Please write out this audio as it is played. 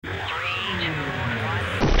You're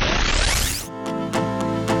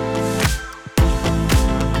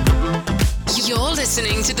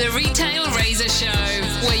listening to the Retail Razor Show,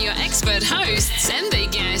 where your expert hosts and their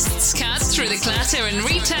guests cut through the clutter in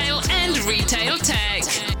retail and retail tech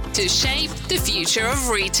to shape the future of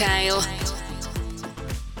retail.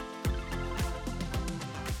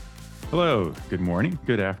 Hello, good morning,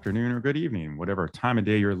 good afternoon, or good evening, whatever time of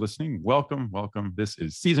day you're listening. Welcome. This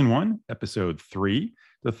is Season 1, Episode 3,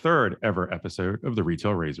 the third ever episode of the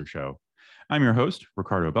Retail Razor Show. I'm your host,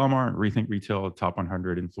 Ricardo Belmar, Rethink Retail Top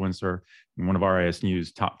 100 Influencer, and one of RIS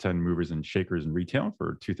News' Top 10 Movers and Shakers in Retail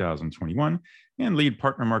for 2021, and Lead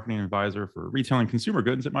Partner Marketing Advisor for Retail and Consumer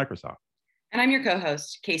Goods at Microsoft. And I'm your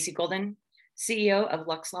co-host, Casey Golden, CEO of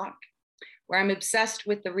LuxLock, where I'm obsessed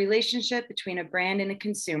with the relationship between a brand and a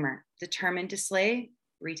consumer, determined to slay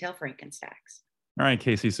retail Frankenstacks. All right,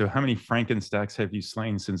 Casey, so how many Frankenstacks have you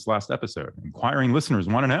slain since last episode? Inquiring listeners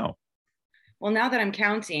want to know. Well, now that I'm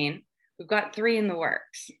counting, we've got 3 in the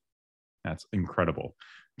works. That's incredible.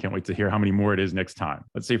 Can't wait to hear how many more it is next time.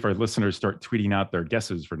 Let's see if our listeners start tweeting out their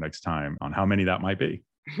guesses for next time on how many that might be.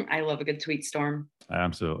 I love a good tweet storm.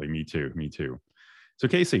 Absolutely. Me too. So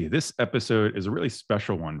Casey, this episode is a really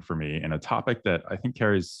special one for me and a topic that I think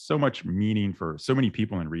carries so much meaning for so many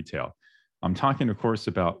people in retail. I'm talking, of course,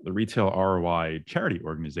 about the RetailROI charity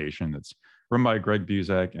organization that's run by Greg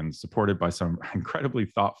Buzek and supported by some incredibly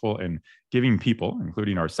thoughtful and giving people,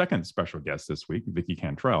 including our second special guest this week, Vicki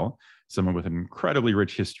Cantrell, someone with an incredibly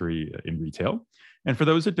rich history in retail. And for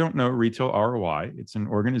those that don't know RetailROI, it's an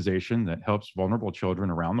organization that helps vulnerable children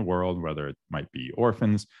around the world, whether it might be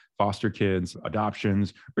orphans, foster kids,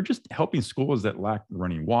 adoptions, or just helping schools that lack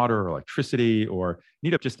running water or electricity or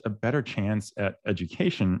need just a better chance at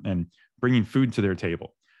education and bringing food to their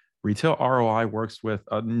table. RetailROI works with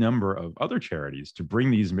a number of other charities to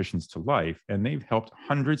bring these missions to life, and they've helped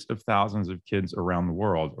hundreds of thousands of kids around the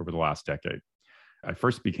world over the last decade. I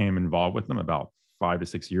first became involved with them about 5 to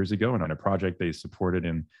 6 years ago and on a project they supported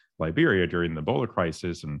in Liberia during the Ebola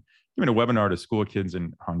crisis and giving a webinar to school kids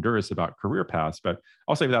in Honduras about career paths, but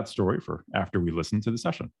I'll save that story for after we listen to the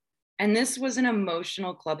session. And this was an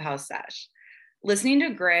emotional Clubhouse sesh. Listening to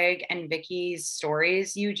Greg and Vicki's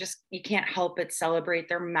stories, you can't help but celebrate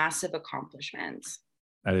their massive accomplishments.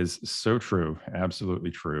 That is so true. Absolutely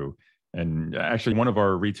true. And actually, one of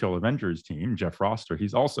our Retail Avengers team, Jeff Roster,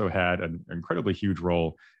 he's also had an incredibly huge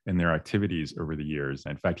role in their activities over the years.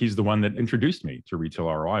 In fact, he's the one that introduced me to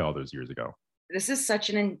RetailROI all those years ago. This is such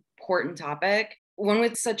an important topic, one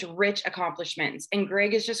with such rich accomplishments. And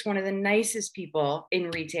Greg is just one of the nicest people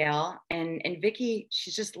in retail. And Vicki,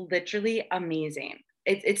 she's just literally amazing.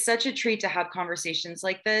 It's such a treat to have conversations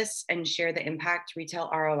like this and share the impact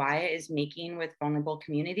RetailROI is making with vulnerable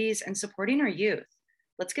communities and supporting our youth.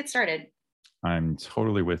 Let's get started. I'm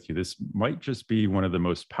totally with you. This might just be one of the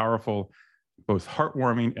most powerful, both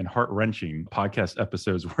heartwarming and heart-wrenching podcast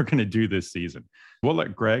episodes we're going to do this season. We'll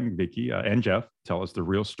let Greg, Vicki, and Jeff tell us the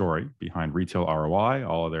real story behind RetailROI,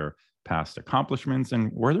 all of their past accomplishments,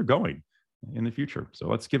 and where they're going in the future. So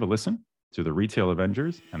let's give a listen to the Retail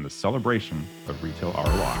Avengers and the celebration of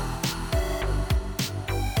RetailROI.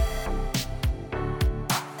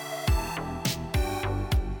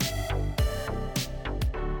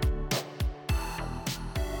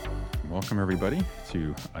 Welcome, everybody,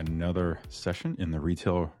 to another session in the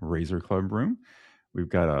Retail Razor Club room. We've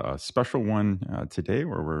got a special one today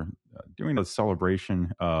where we're doing a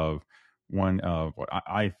celebration of one of what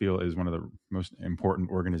I feel is one of the most important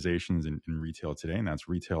organizations in retail today, and that's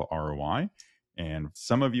RetailROI. And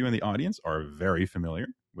some of you in the audience are very familiar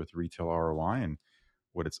with RetailROI and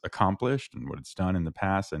what it's accomplished and what it's done in the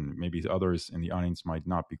past, and maybe others in the audience might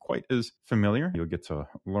not be quite as familiar. You'll get to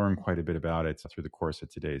learn quite a bit about it through the course of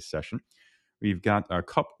today's session. We've got a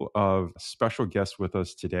couple of special guests with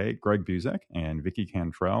us today, Greg Buzek and Vicki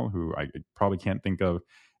Cantrell, who I probably can't think of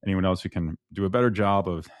anyone else who can do a better job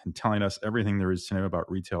of telling us everything there is to know about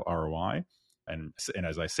RetailROI. And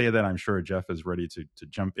as I say that, I'm sure Jeff is ready to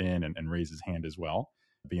jump in and raise his hand as well,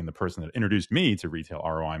 being the person that introduced me to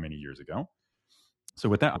RetailROI many years ago. So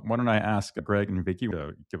with that, why don't I ask Greg and Vicki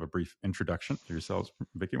to give a brief introduction to yourselves.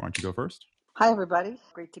 Vicki, why don't you go first? Hi, everybody.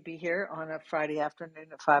 Great to be here on a Friday afternoon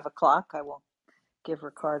at 5 o'clock. I won't give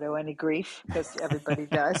Ricardo any grief because everybody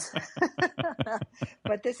does.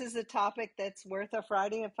 But this is a topic that's worth a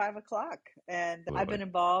Friday at 5 o'clock. And Absolutely. I've been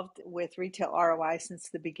involved with RetailROI since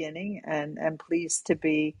the beginning, and I'm pleased to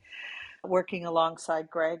be working alongside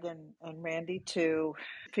Greg and Randy to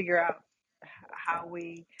figure out how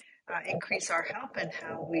we increase our help and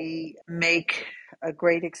how we make a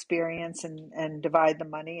great experience and divide the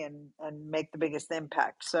money and make the biggest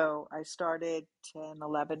impact. So I started 10,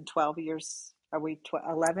 11, 12 years. Are we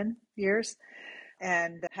 11 years?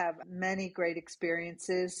 And have many great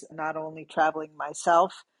experiences, not only traveling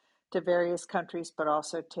myself to various countries, but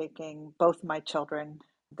also taking both my children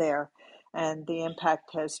there. And the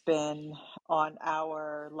impact has been on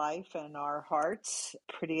our life and our hearts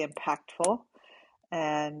pretty impactful.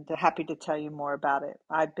 And happy to tell you more about it.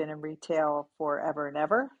 I've been in retail forever and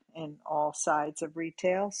ever in all sides of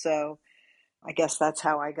retail. So I guess that's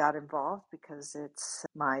how I got involved, because it's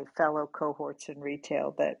my fellow cohorts in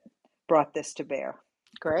retail that brought this to bear.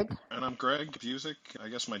 Greg? And I'm Greg Busick. I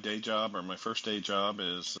guess my day job, or my first day job,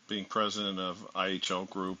 is being president of IHL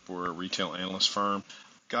Group. We're a retail analyst firm.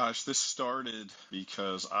 Gosh, this started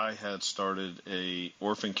because I had started a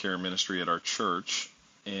orphan care ministry at our church,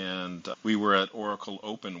 and we were at Oracle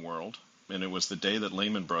Open World, and it was the day that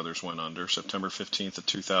Lehman Brothers went under, September 15th of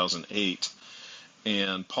 2008.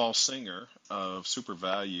 And Paul Singer of Super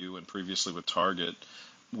Value and previously with Target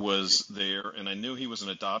was there, and I knew he was an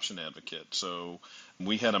adoption advocate. So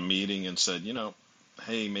we had a meeting and said,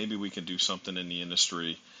 hey, maybe we could do something in the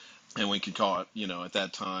industry. And we could call it, at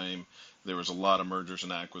that time, there was a lot of mergers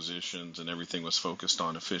and acquisitions and everything was focused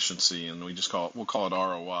on efficiency. And we'll call it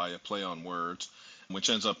ROI, a play on words, which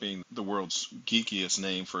ends up being the world's geekiest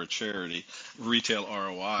name for a charity, Retail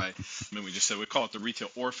ROI. And we just said we call it the Retail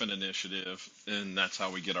Orphan Initiative, and that's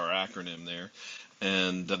how we get our acronym there.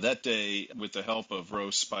 And that day, with the help of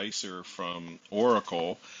Rose Spicer from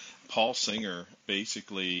Oracle, Paul Singer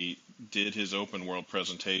basically did his open world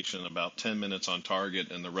presentation, about 10 minutes on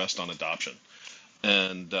target and the rest on adoption.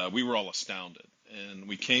 And we were all astounded. And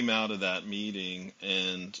we came out of that meeting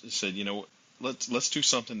and said, let's do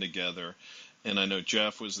something together. And I know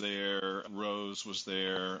Jeff was there, Rose was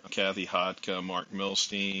there, Kathy Hotka, Mark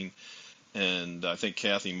Milstein, and I think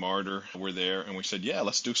Kathy Martyr were there. And we said, yeah,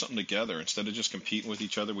 let's do something together. Instead of just competing with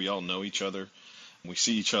each other, we all know each other. We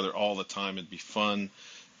see each other all the time. It'd be fun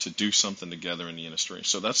to do something together in the industry.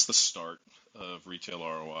 So that's the start of Retail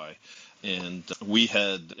ROI. And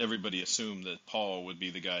everybody assumed that Paul would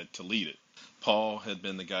be the guy to lead it. Paul had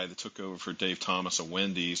been the guy that took over for Dave Thomas of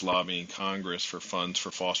Wendy's, lobbying Congress for funds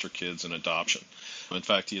for foster kids and adoption. In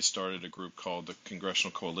fact, he had started a group called the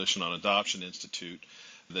Congressional Coalition on Adoption Institute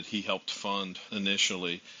that he helped fund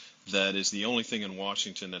initially. That is the only thing in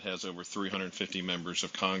Washington that has over 350 members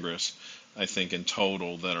of Congress, I think, in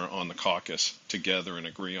total, that are on the caucus together and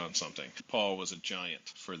agree on something. Paul was a giant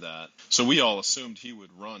for that. So we all assumed he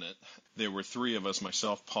would run it. There were three of us,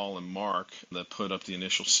 myself, Paul, and Mark, that put up the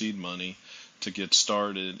initial seed money to get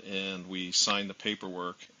started, and we signed the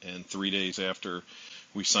paperwork. And 3 days after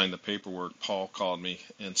we signed the paperwork, Paul called me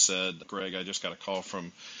and said, Greg, I just got a call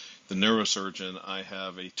from the neurosurgeon. I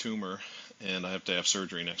have a tumor and I have to have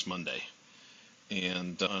surgery next Monday.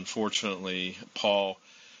 And unfortunately, Paul,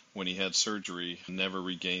 when he had surgery, never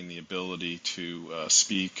regained the ability to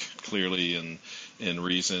speak clearly and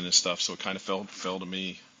reason and stuff. So it kind of fell to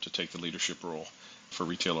me to take the leadership role for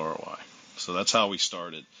Retail ROI. So that's how we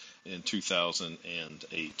started in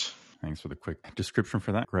 2008. Thanks for the quick description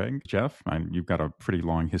for that, Greg. Jeff, you've got a pretty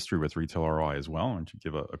long history with Retail ROI as well. Why don't you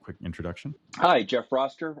give a quick introduction? Hi, Jeff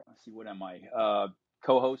Roster. Let's see, what am I?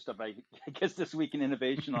 Co-host of, I guess, This Week in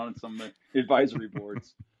Innovation on some advisory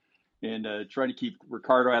boards. And trying to keep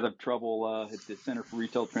Ricardo out of trouble at the Center for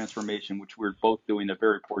Retail Transformation, which we're both doing a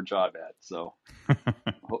very poor job at. So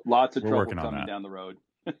lots of trouble coming down the road.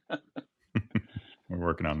 We're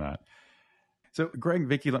working on that. So, Greg,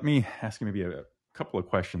 Vicki, let me ask you maybe a couple of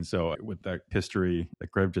questions. So with that history that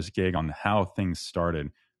Greg just gave on how things started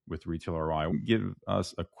with Retail ROI, give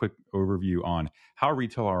us a quick overview on how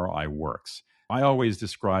Retail ROI works. I always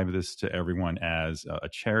describe this to everyone as a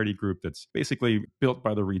charity group that's basically built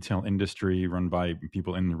by the retail industry, run by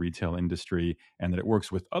people in the retail industry, and that it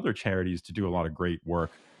works with other charities to do a lot of great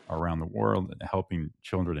work around the world, helping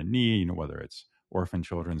children in need, whether it's orphan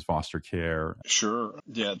children's foster care. Sure.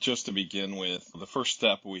 Yeah, just to begin with, the first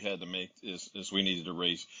step we had to make is we needed to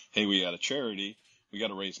raise, hey, we got a charity, we got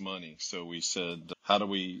to raise money. So we said, how do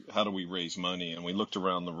we raise money? And we looked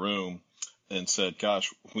around the room and said,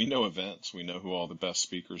 gosh, we know events. We know who all the best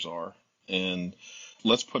speakers are. And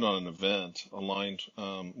let's put on an event aligned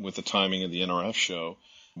with the timing of the NRF show.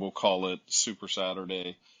 We'll call it Super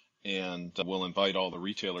Saturday, and we'll invite all the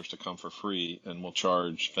retailers to come for free, and we'll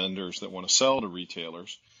charge vendors that want to sell to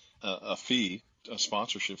retailers a fee, a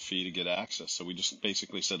sponsorship fee, to get access. So we just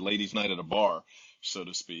basically said ladies' night at a bar, so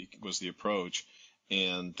to speak, was the approach.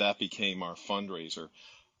 And that became our fundraiser.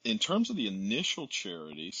 In terms of the initial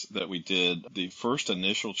charities that we did, the first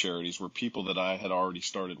initial charities were people that I had already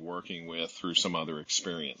started working with through some other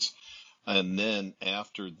experience. And then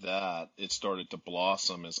after that, it started to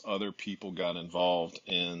blossom as other people got involved.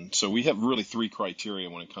 And so we have really three criteria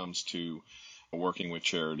when it comes to working with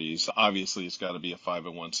charities. Obviously, it's got to be a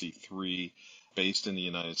 501c3 based in the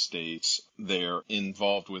United States. They're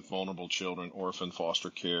involved with vulnerable children, orphan foster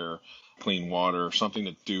care, clean water, something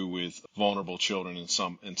to do with vulnerable children in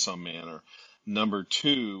some manner. Number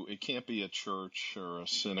two, it can't be a church or a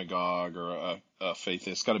synagogue or a faith.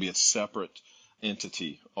 It's got to be a separate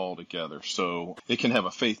entity altogether. So it can have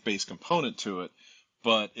a faith-based component to it,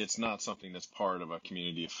 but it's not something that's part of a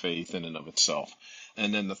community of faith in and of itself.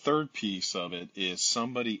 And then the third piece of it is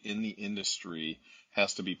somebody in the industry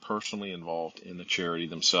has to be personally involved in the charity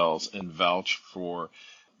themselves and vouch for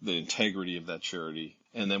the integrity of that charity.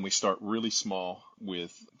 And then we start really small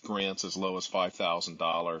with grants as low as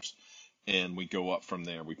 $5,000, and we go up from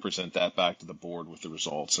there. We present that back to the board with the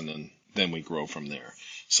results, and then we grow from there.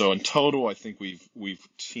 So in total, I think we've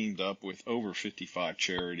teamed up with over 55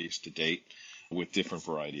 charities to date with different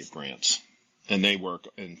variety of grants, and they work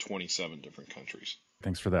in 27 different countries.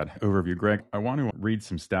 Thanks for that overview, Greg. I want to read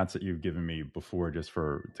some stats that you've given me before, just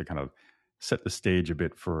to kind of set the stage a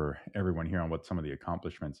bit for everyone here on what some of the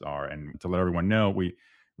accomplishments are. And to let everyone know, we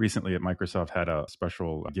recently at Microsoft had a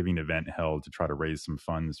special giving event held to try to raise some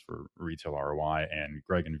funds for Retail ROI. And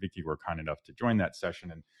Greg and Vicky were kind enough to join that session.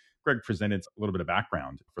 And Greg presented a little bit of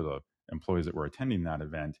background for the employees that were attending that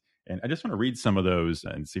event. And I just want to read some of those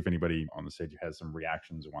and see if anybody on the stage has some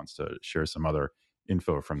reactions or wants to share some other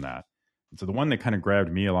info from that. And so the one that kind of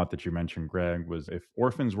grabbed me a lot that you mentioned, Greg, was if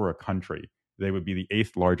orphans were a country, they would be the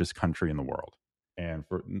 8th largest country in the world. And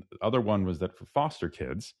for the other one was that for foster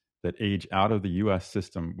kids that age out of the U.S.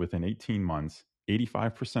 system within 18 months,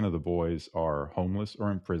 85% of the boys are homeless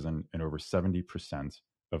or in prison, and over 70%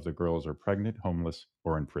 of the girls are pregnant, homeless,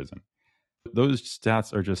 or in prison. Those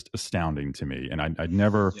stats are just astounding to me. And I'd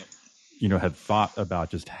never, had thought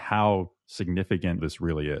about just how significant this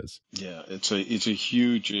really is. Yeah, it's a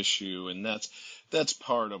huge issue, and that's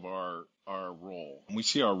part of our role. We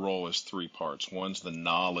see our role as three parts. One's the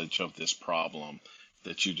knowledge of this problem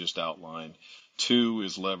that you just outlined. Two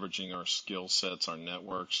is leveraging our skill sets, our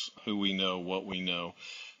networks, who we know, what we know,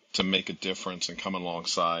 to make a difference and come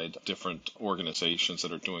alongside different organizations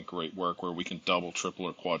that are doing great work where we can double, triple,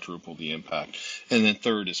 or quadruple the impact. And then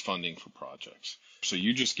third is funding for projects. So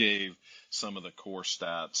you just gave some of the core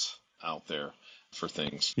stats out there for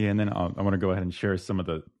things. Yeah, and then I want to go ahead and share some of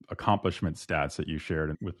the accomplishment stats that you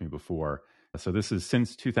shared with me before. So this is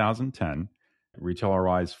since 2010.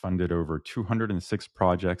 RetailROI has funded over 206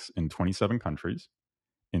 projects in 27 countries,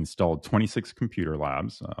 installed 26 computer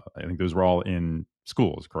labs. I think those were all in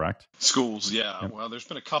schools, correct? Schools, yeah. Yep. Well, there's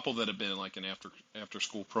been a couple that have been like in after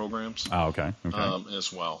school programs. Oh, okay.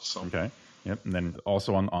 As well. So okay. Yep. And then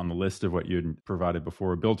also on the list of what you had provided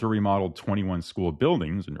before, built or remodeled 21 school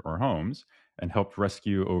buildings or homes and helped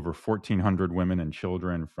rescue over 1,400 women and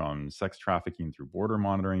children from sex trafficking through border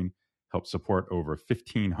monitoring, helped support over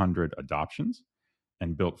 1,500 adoptions,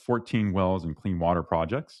 and built 14 wells and clean water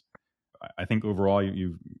projects. I think overall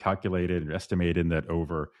you've calculated and estimated that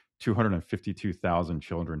over 252,000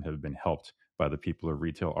 children have been helped by the people of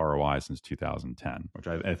Retail ROI since 2010, which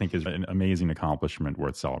I think is an amazing accomplishment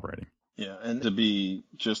worth celebrating. Yeah, and to be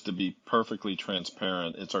perfectly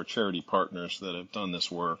transparent, it's our charity partners that have done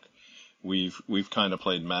this work. We've kind of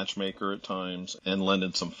played matchmaker at times and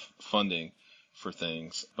lended some funding for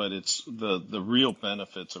things, but it's the real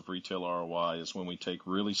benefits of Retail ROI is when we take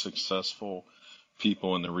really successful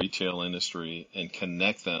people in the retail industry and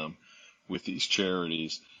connect them with these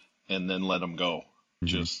charities and then let them go.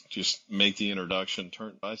 Mm-hmm. Just make the introduction.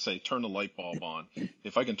 Turn the light bulb on.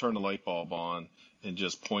 If I can turn the light bulb on and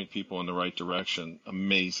just point people in the right direction,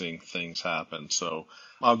 amazing things happen. So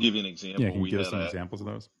I'll give you an example. Yeah, can you give us some examples of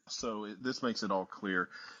those? So this makes it all clear.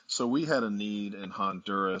 So we had a need in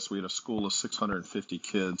Honduras. We had a school of 650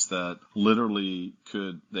 kids that literally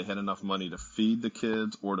they had enough money to feed the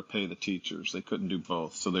kids or to pay the teachers. They couldn't do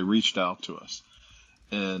both. So they reached out to us.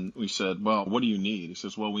 And we said, well, what do you need? He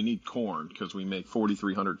says, well, we need corn because we make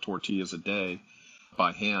 4,300 tortillas a day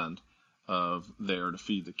by hand there to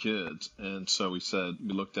feed the kids. And so we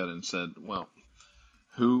looked at it and said, well,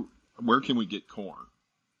 where can we get corn?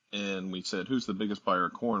 And we said, who's the biggest buyer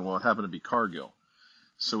of corn? Well, it happened to be Cargill.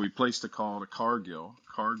 So we placed a call to Cargill.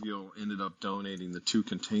 Cargill ended up donating the 2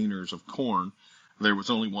 containers of corn. There was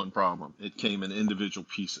only one problem. It came in individual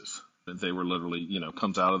pieces. They were literally,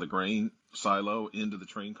 comes out of the grain silo into the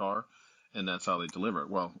train car, and that's how they deliver it.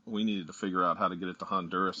 Well, we needed to figure out how to get it to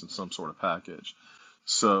Honduras in some sort of package.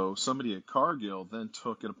 So somebody at Cargill then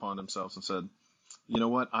took it upon themselves and said, you know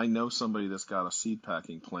what, I know somebody that's got a seed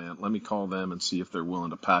packing plant. Let me call them and see if they're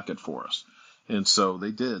willing to pack it for us. And so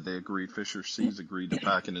they did. They agreed. Fisher Seeds agreed to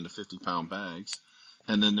pack it into 50-pound bags.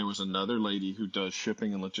 And then there was another lady who does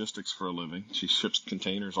shipping and logistics for a living. She ships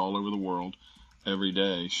containers all over the world every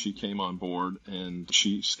day. She came on board and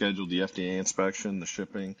she scheduled the FDA inspection, the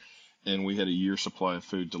shipping, and we had a year's supply of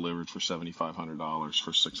food delivered for $7,500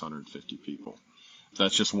 for 650 people.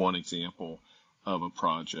 That's just one example of a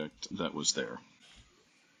project that was there.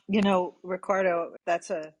 You know, Ricardo, that's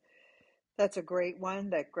a great one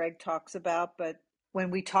that Greg talks about. But when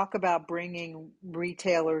we talk about bringing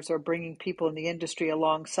retailers or bringing people in the industry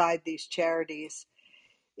alongside these charities,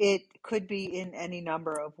 it could be in any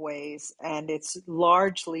number of ways. And it's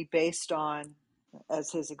largely based on,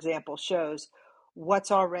 as his example shows,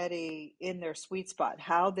 what's already in their sweet spot,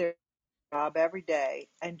 how their job every day,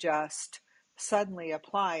 and just suddenly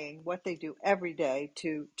applying what they do every day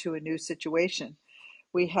to a new situation.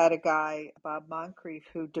 We had a guy, Bob Moncrief,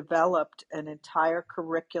 who developed an entire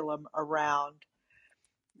curriculum around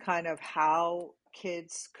kind of how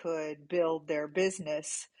kids could build their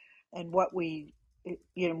business. And what we,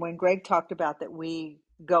 when Greg talked about that, we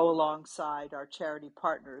go alongside our charity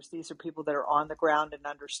partners. These are people that are on the ground and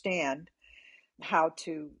understand how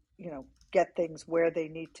to, get things where they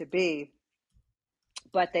need to be.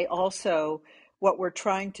 But they also, what we're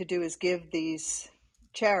trying to do is give these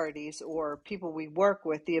charities or people we work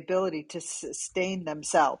with the ability to sustain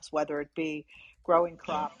themselves, whether it be growing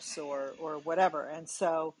crops or whatever. And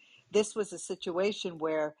so this was a situation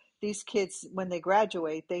where these kids, when they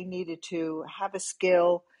graduate, they needed to have a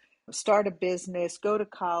skill, start a business, go to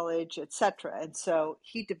college, etc. And so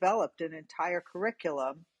he developed an entire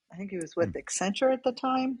curriculum. I think he was with Accenture at the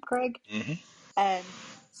time, Craig. Mm-hmm. And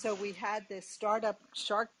so we had this startup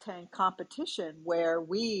Shark Tank competition where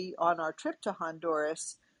we, on our trip to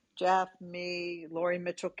Honduras, Jeff, me, Lori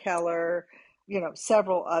Mitchell Keller,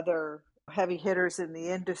 several other heavy hitters in the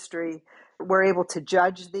industry, were able to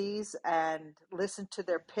judge these and listen to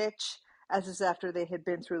their pitch as is after they had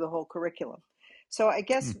been through the whole curriculum. So I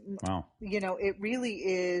guess, Wow. It really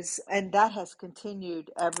is, and that has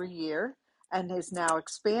continued every year and has now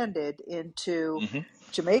expanded into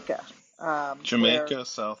Jamaica. Jamaica,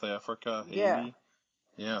 South Africa, Yeah. Haiti.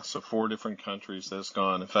 Yeah, so 4 different countries that's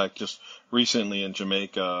gone. In fact, just recently in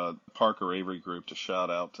Jamaica, Parker Avery Group, to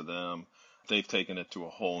shout out to them, they've taken it to a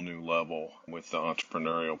whole new level with the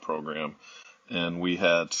entrepreneurial program. And we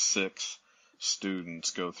had 6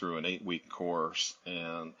 students go through an 8-week course.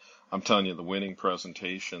 And I'm telling you, the winning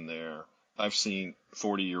presentation there, I've seen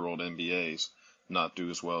 40-year-old MBAs not do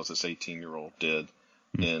as well as this 18-year-old did.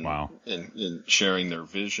 In sharing their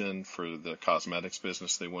vision for the cosmetics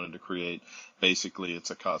business they wanted to create. Basically,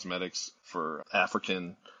 it's a cosmetics for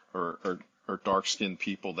African or dark-skinned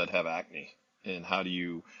people that have acne. And how do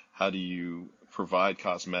you provide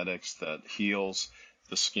cosmetics that heals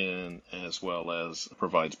the skin as well as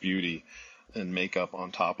provides beauty and makeup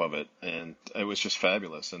on top of it? And it was just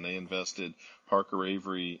fabulous. And Parker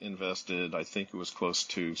Avery invested, I think it was close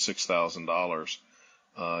to $6,000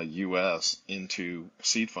 U.S. into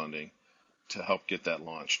seed funding to help get that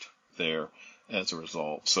launched there as a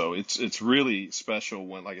result. So it's really special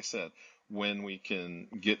when, like I said, when we can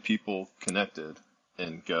get people connected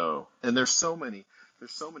and go. And there's so many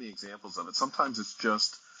examples of it. Sometimes it's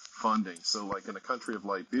just funding. So like in a country of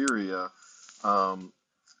Liberia,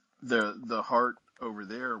 the heart over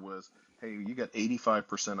there was, hey, you got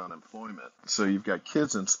 85% unemployment. So you've got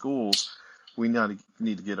kids in schools. We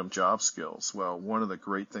need to get them job skills. Well, one of the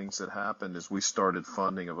great things that happened is we started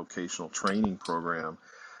funding a vocational training program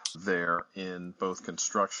there in both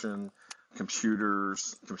construction, computer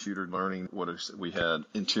learning. We had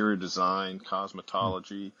interior design,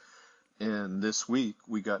 cosmetology. And this week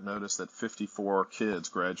we got notice that 54 kids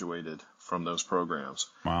graduated from those programs.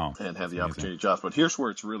 Wow. And have the opportunity to jobs. But here's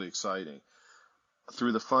where it's really exciting.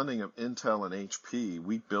 Through the funding of Intel and HP,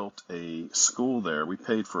 we built a school there. We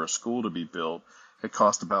paid for a school to be built. It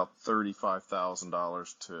cost about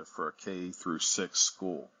 $35,000 for a K through 6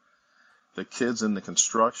 school. The kids in the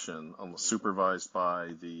construction, supervised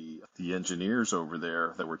by the engineers over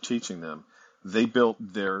there that were teaching them, they built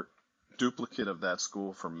their duplicate of that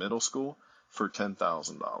school for middle school for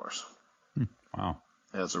 $10,000. Wow.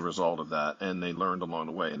 As a result of that, and they learned along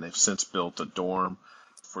the way, and they've since built a dorm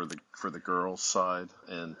for the girls' side,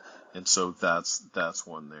 and so that's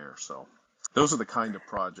one there. So those are the kind of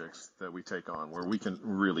projects that we take on where we can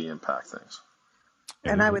really impact things.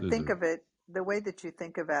 And I would think of it, the way that you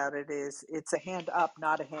think about it is it's a hand up,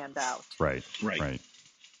 not a hand out. Right.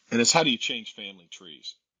 And it's how do you change family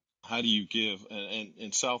trees? how do you give?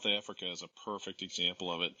 And South Africa is a perfect example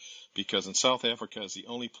of it, because in South Africa is the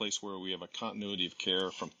only place where we have a continuity of care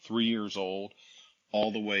from 3 years old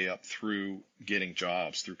all the way up through getting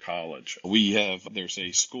jobs through college. There's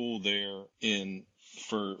a school there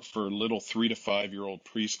for little 3 to 5 year old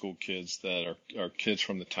preschool kids that are kids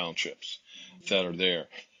from the townships that are there.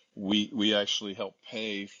 We actually help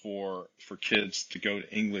pay for kids to go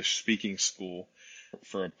to English speaking school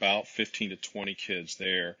for about 15 to 20 kids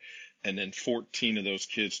there, and then 14 of those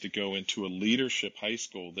kids to go into a leadership high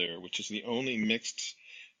school there, which is the only mixed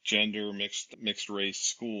gender, mixed race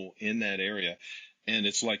school in that area. And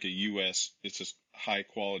it's like it's as high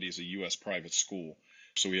quality as a U.S. private school.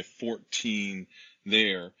 So we have 14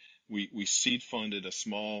 there. We seed funded a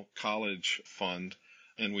small college fund,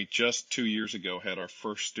 and we just 2 years ago had our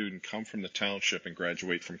first student come from the township and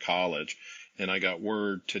graduate from college. And I got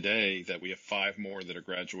word today that we have 5 more that are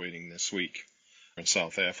graduating this week in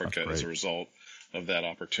South Africa as a result of that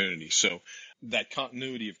opportunity. So that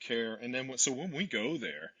continuity of care. And then when we go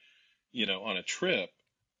there, on a trip,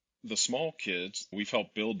 the small kids, we've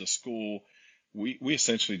helped build the school. We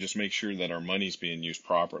essentially just make sure that our money's being used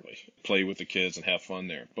properly, play with the kids and have fun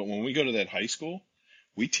there. But when we go to that high school,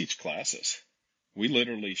 we teach classes. We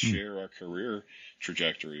literally share our career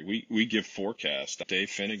trajectory. We give forecasts. Dave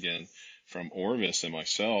Finnegan from Orvis and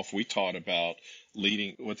myself, we taught about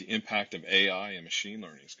what the impact of AI and machine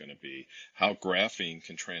learning is going to be, how graphene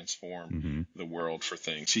can transform the world for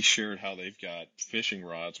things. He shared how they've got fishing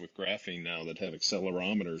rods with graphene now that have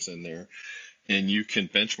accelerometers in there, and you can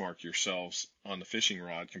benchmark yourselves on the fishing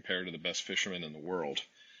rod compared to the best fishermen in the world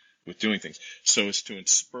with doing things. So it's to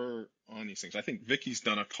spur on these things. I think Vicky's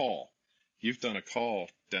done a call. You've done a call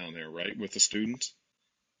down there, right, with the students?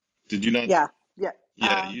 Did you not? Yeah.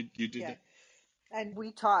 Yeah, you did Yeah. that. And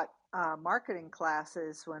we taught marketing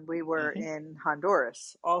classes when we were in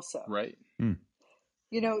Honduras also. Right.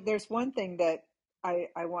 There's one thing that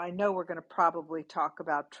I know we're going to probably talk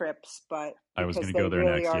about trips, but I was going because to go they there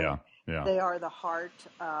really next. are, Yeah. they are the heart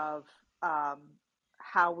of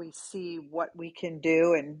how we see what we can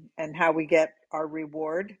do and how we get our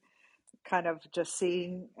reward, kind of just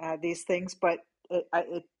seeing these things. But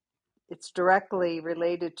it's directly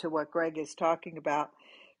related to what Greg is talking about.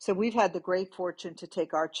 So we've had the great fortune to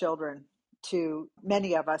take our children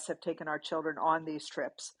many of us have taken our children on these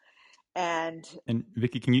trips. And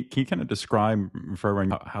Vicki, can you kind of describe for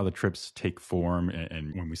everyone how the trips take form?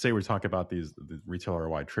 And when we say we talk about the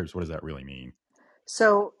RetailROI trips, what does that really mean?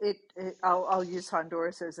 So I'll use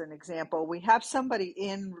Honduras as an example. We have somebody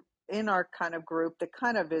in our kind of group that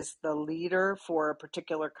kind of is the leader for a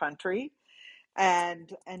particular country.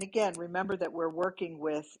 And again, remember that we're working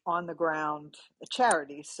with on the ground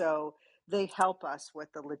charities. So they help us with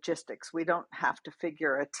the logistics. We don't have to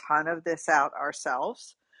figure a ton of this out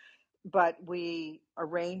ourselves, but we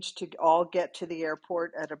arrange to all get to the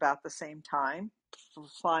airport at about the same time,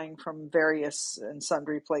 flying from various and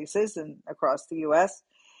sundry places and across the U.S.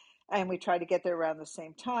 And we try to get there around the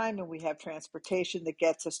same time, and we have transportation that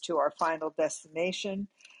gets us to our final destination.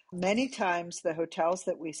 Many times the hotels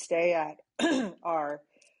that we stay at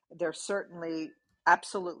they're certainly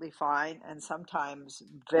absolutely fine and sometimes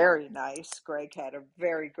very nice. Greg had a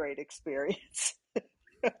very great experience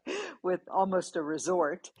with almost a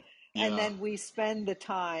resort. And Yeah. then we spend the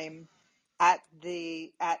time at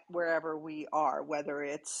wherever we are, whether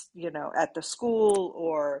it's, at the school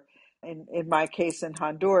or in my case in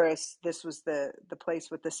Honduras, this was the place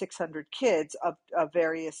with the 600 kids of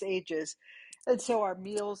various ages. And so our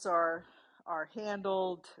meals are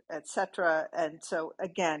handled, etc. And so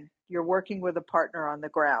again, you're working with a partner on the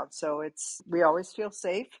ground. So we always feel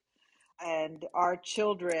safe. And our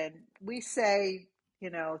children, we say,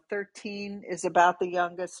 13 is about the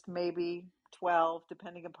youngest, maybe 12,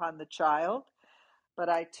 depending upon the child. But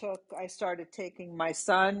I started taking my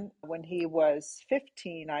son when he was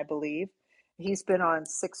 15, I believe. He's been on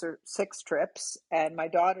six trips, and my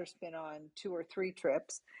daughter's been on 2 or 3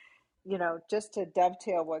 trips. Just to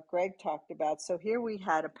dovetail what Greg talked about. So here we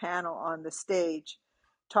had a panel on the stage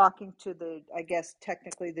talking to I guess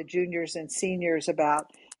technically the juniors and seniors about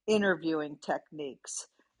interviewing techniques.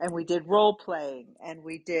 And we did role playing and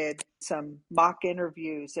we did some mock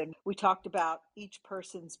interviews and we talked about each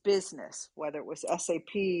person's business, whether it was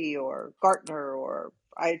SAP or Gartner or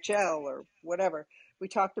IHL or whatever. We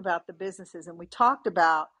talked about the businesses and we talked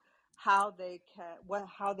about how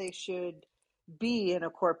they should be in a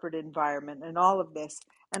corporate environment and all of this.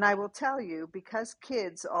 And I will tell you, because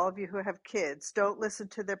all of you who have kids, don't listen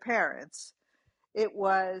to their parents.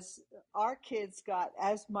 Our kids got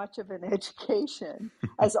as much of an education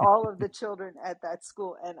as all of the children at that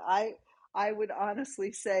school. And I would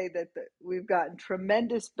honestly say that we've gotten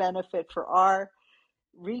tremendous benefit for our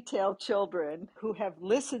retail children who have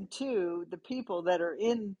listened to the people that are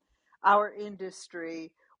in our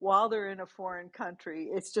industry while they're in a foreign country.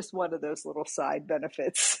 It's just one of those little side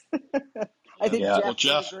benefits. I Yeah. think Yeah, Well,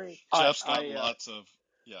 Jeff would agree. Jeff's got I lots of,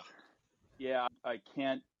 yeah. yeah, I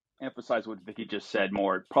can't emphasize what Vicky just said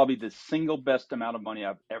more. Probably the single best amount of money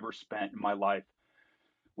I've ever spent in my life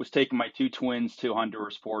was taking my two twins to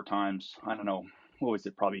Honduras 4 times. I don't know, what was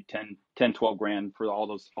it? Probably 12 grand for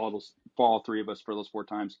for all three of us for those 4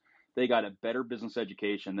 times. They got a better business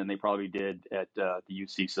education than they probably did at the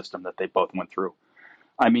UC system that they both went through.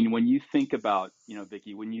 I mean, when you think about,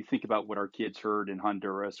 Vicky, when you think about what our kids heard in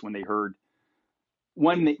Honduras, when they heard,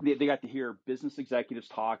 they got to hear business executives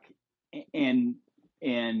talk, and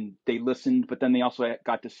they listened, but then they also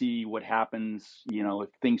got to see what happens, if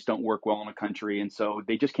things don't work well in a country. And so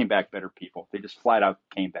they just came back better people. They just flat out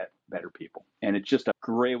came back better people. And it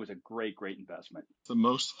was a great, great investment. The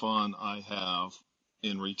most fun I have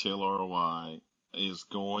in Retail ROI is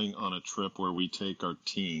going on a trip where we take our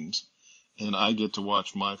teens, and I get to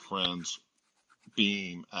watch my friends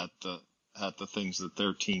beam at the things that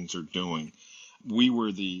their teens are doing. We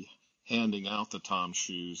were the handing out the Tom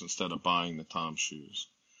shoes instead of buying the Tom shoes.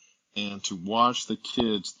 And to watch the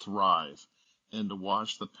kids thrive and to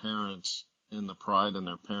watch the parents and the pride in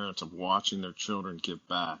their parents of watching their children give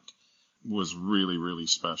back was really, really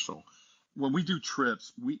special. When we do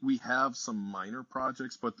trips, we have some minor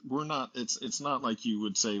projects, but it's not like you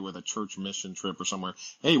would say with a church mission trip or somewhere,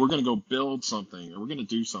 hey, we're going to go build something or we're going to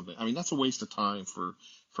do something. I mean, that's a waste of time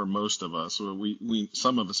for most of us.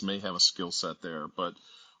 Some of us may have a skill set there, but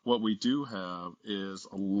what we do have is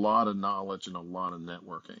a lot of knowledge and a lot of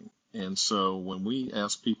networking. And so when we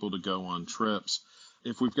ask people to go on trips,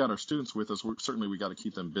 if we've got our students with us, we got to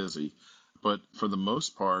keep them busy. But for the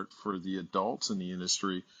most part, for the adults in the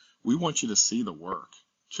industry, we want you to see the work.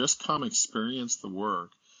 Just come experience the work,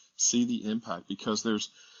 see the impact, because there's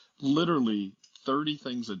literally 30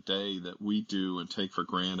 things a day that we do and take for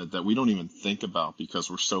granted that we don't even think about because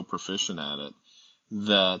we're so proficient at it,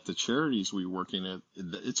 that the charities we work in,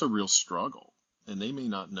 it's a real struggle, and they may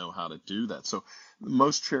not know how to do that. So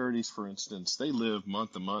most charities, for instance, they live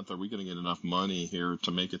month to month. Are we going to get enough money here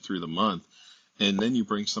to make it through the month? And then you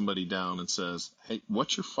bring somebody down and says, hey,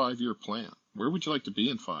 what's your 5-year plan? Where would you like to be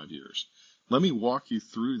in 5 years? Let me walk you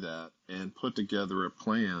through that and put together a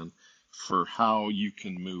plan for how you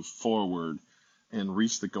can move forward and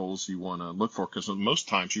reach the goals you want to look for. Because most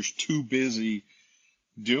times you're too busy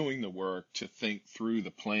doing the work to think through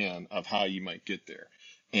the plan of how you might get there.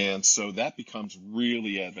 And so that becomes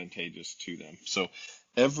really advantageous to them. So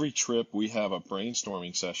every trip we have a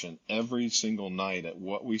brainstorming session every single night at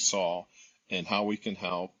what we saw and how we can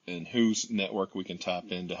help and whose network we can tap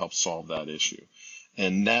in to help solve that issue.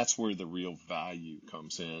 And that's where the real value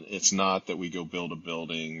comes in. It's not that we go build a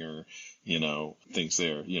building or, things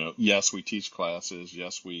there. Yes, we teach classes.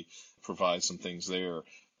 Yes, we provide some things there.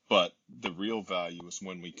 But the real value is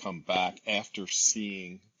when we come back after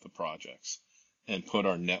seeing the projects and put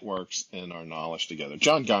our networks and our knowledge together.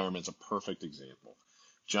 John Geierman's a perfect example.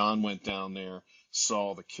 John went down there,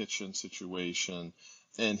 saw the kitchen situation,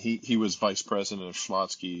 and he was vice president of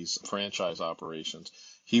Schlotzsky's franchise operations.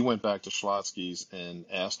 He went back to Schlotzsky's and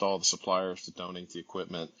asked all the suppliers to donate the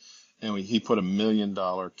equipment, and he put $1 million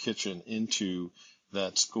kitchen into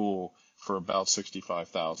that school for about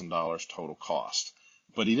 $65,000 total cost.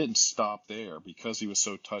 But he didn't stop there because he was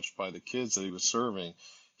so touched by the kids that he was serving.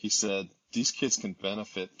 He said, these kids can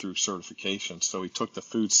benefit through certification. So he took the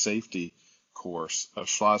food safety course of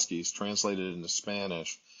Schlotzsky's, translated it into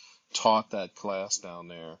Spanish, taught that class down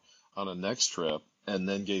there on a next trip, and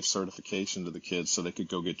then gave certification to the kids so they could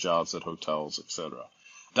go get jobs at hotels, etc.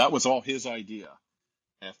 That was all his idea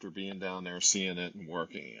after being down there, seeing it and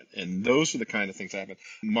working it. And those are the kind of things that happen.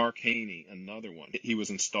 Mark Haney, another one, he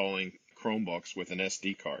was installing Chromebooks with an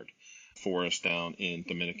SD card for us down in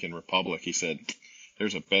Dominican Republic. He said,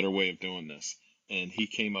 there's a better way of doing this. And he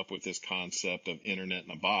came up with this concept of internet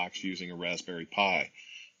in a box using a Raspberry Pi.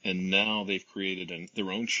 And now they've created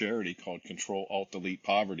their own charity called Control Alt Delete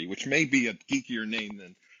Poverty, which may be a geekier name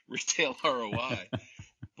than Retail ROI,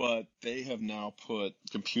 but they have now put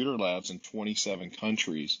computer labs in 27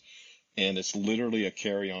 countries, and it's literally a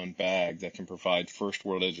carry-on bag that can provide first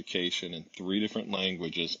world education in 3 different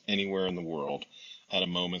languages anywhere in the world at a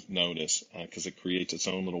moment's notice, because it creates its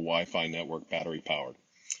own little Wi-Fi network, battery powered.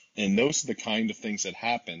 And those are the kind of things that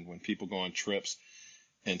happen when people go on trips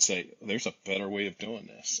and say, there's a better way of doing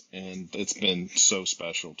this. And it's been so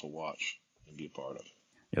special to watch and be a part of.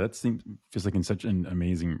 Yeah, that seems just like in such an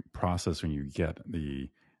amazing process when you get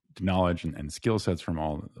knowledge and skill sets from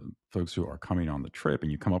all the folks who are coming on the trip,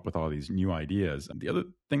 and you come up with all these new ideas. And the other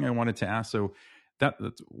thing I wanted to ask, so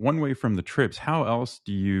that's one way from the trips. How else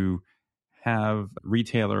do you have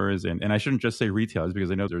retailers, and I shouldn't just say retailers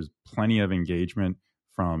because I know there's plenty of engagement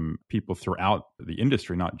from people throughout the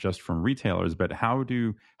industry, not just from retailers, but how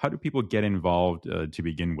do people get involved to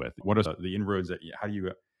begin with? What are the inroads how do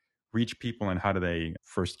you reach people, and how do they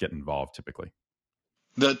first get involved typically?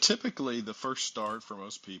 Typically, the first start for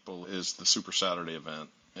most people is the Super Saturday event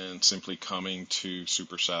and simply coming to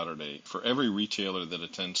Super Saturday. For every retailer that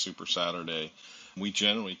attends Super Saturday, we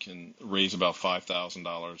generally can raise about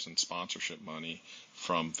 $5,000 in sponsorship money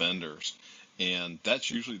from vendors. And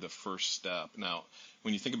that's usually the first step. Now,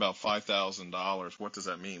 when you think about $5,000, what does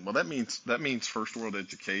that mean? Well, that means first world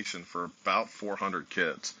education for about 400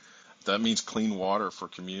 kids. That means clean water for a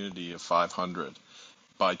community of 500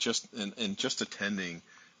 by just attending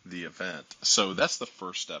the event. So that's the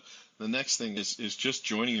first step. The next thing is just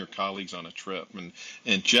joining your colleagues on a trip,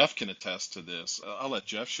 and Jeff can attest to this. I'll let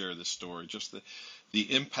Jeff share this story. Just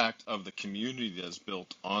the impact of the community that's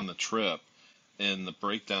built on the trip, and the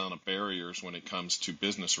breakdown of barriers when it comes to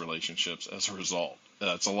business relationships as a result.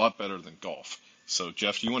 It's a lot better than golf. So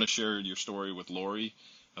Jeff, do you want to share your story with Lori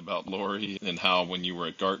about Lori and how when you were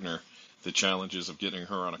at Gartner, the challenges of getting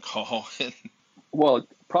her on a call? Well,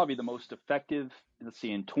 probably the most effective, let's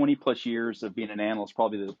see, in 20 plus years of being an analyst,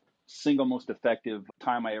 probably the single most effective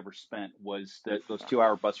time I ever spent was those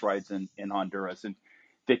 2-hour bus rides in Honduras. And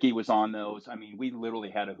Vicki was on those. I mean, we literally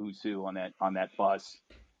had a who's who on that bus.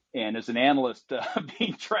 And as an analyst,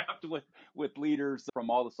 being trapped with leaders from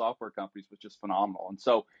all the software companies was just phenomenal. And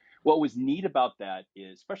so what was neat about that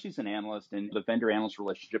is, especially as an analyst, and the vendor-analyst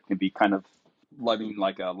relationship can be kind of loving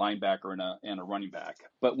like a linebacker and a running back.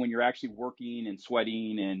 But when you're actually working and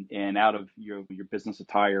sweating and out of your business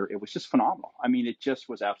attire, it was just phenomenal. I mean, it just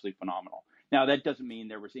was absolutely phenomenal. Now, that doesn't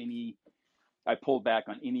mean I pulled back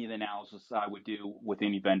on any of the analysis I would do with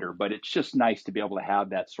any vendor, but it's just nice to be able to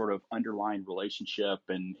have that sort of underlying relationship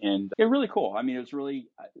and it's really cool. I mean, it was really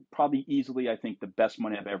probably easily, I think, the best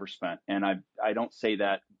money I've ever spent. And I don't say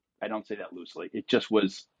that loosely. It just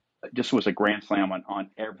was a grand slam on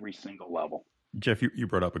every single level. Jeff, you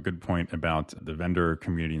brought up a good point about the vendor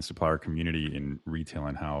community and supplier community in retail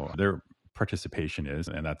and how their participation is.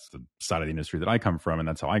 And that's the side of the industry that I come from. And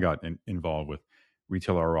that's how I got involved with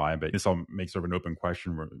RetailROI. But this all makes sort of an open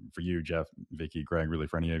question for you, Jeff, Vicki, Greg, really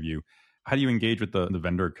for any of you. How do you engage with the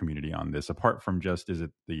vendor community on this? Apart from just, is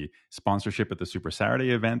it the sponsorship at the Super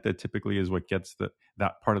Saturday event that typically is what gets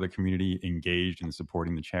that part of the community engaged in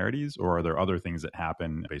supporting the charities? Or are there other things that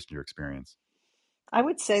happen based on your experience? I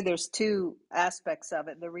would say there's two aspects of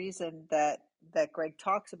it. The reason that Greg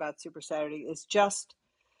talks about Super Saturday is just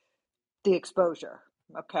the exposure.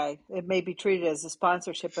 Okay, it may be treated as a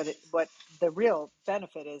sponsorship, but what the real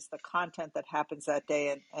benefit is the content that happens that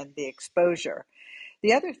day and the exposure.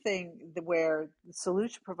 The other thing where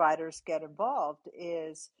solution providers get involved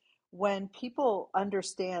is when people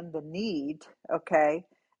understand the need, okay,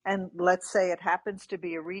 and let's say it happens to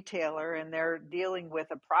be a retailer and they're dealing with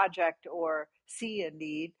a project or see a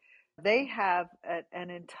need, they have an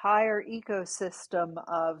entire ecosystem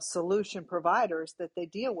of solution providers that they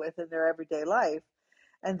deal with in their everyday life,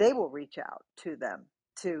 and they will reach out to them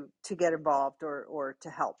to get involved or to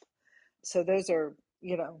help. So those are,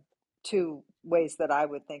 two ways that I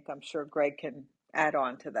would think. I'm sure Greg can add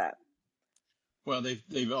on to that. Well,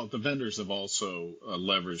 the vendors have also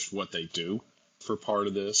leveraged what they do for part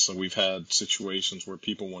of this. So we've had situations where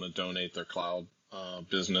people want to donate their cloud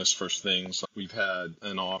business for things. We've had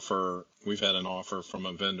an offer from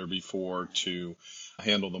a vendor before to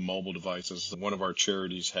handle the mobile devices. One of our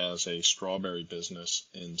charities has a strawberry business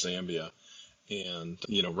in Zambia. And,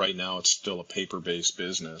 right now it's still a paper-based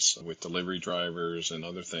business with delivery drivers and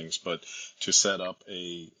other things, but to set up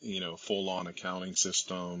a, full-on accounting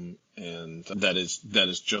system, and that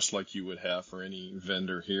is just like you would have for any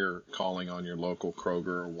vendor here calling on your local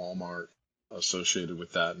Kroger or Walmart associated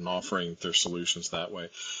with that and offering their solutions that way.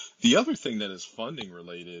 The other thing that is funding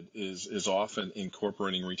related is often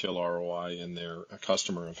incorporating RetailROI in their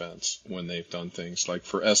customer events when they've done things. Like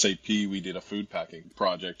for SAP, we did a food packing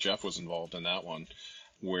project. Jeff was involved in that one,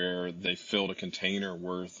 where they filled a container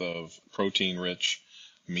worth of protein-rich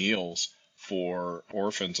meals for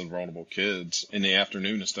orphans and vulnerable kids in the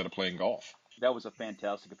afternoon instead of playing golf. That was a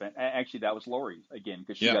fantastic event. Actually, that was Lori again,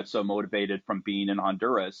 because she got so motivated from being in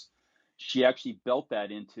Honduras. She actually built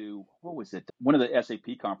that into, what was it? One of the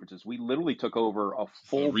SAP conferences. We literally took over a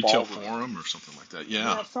full retail ballroom. Forum or something like that.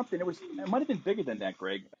 Yeah, something. It might have been bigger than that,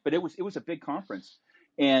 Greg, but it was a big conference.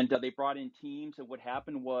 And they brought in teams, and what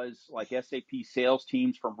happened was like SAP sales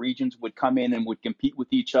teams from regions would come in and would compete with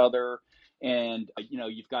each other. And,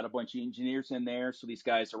 you've got a bunch of engineers in there. So these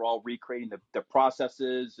guys are all recreating the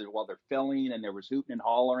processes while they're filling, and there was hooting and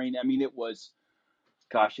hollering. I mean, it was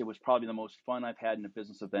probably the most fun I've had in a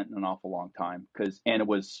business event in an awful long time. And it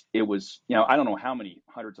was, I don't know how many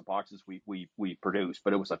hundreds of boxes we produced,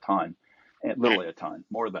 but it was a ton, and literally a ton,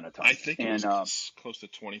 more than a ton. I think it And, was close to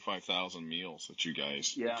 25,000 meals that you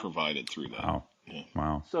guys provided through that. Wow. Yeah.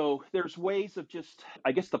 Wow. So there's ways of just,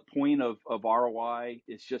 I guess the point of ROI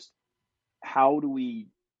is just how do we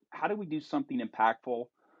do something impactful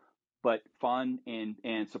but fun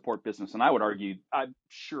and support business? And I would argue, I'm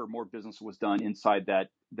sure more business was done inside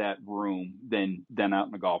that room than out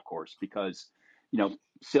in the golf course, because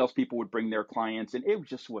salespeople would bring their clients, and it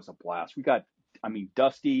just was a blast. We got,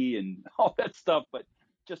 Dusty and all that stuff, but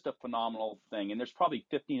just a phenomenal thing. And there's probably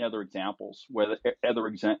 15 other examples where other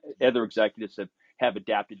executives have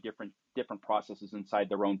adapted different processes inside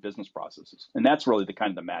their own business processes, and that's really the kind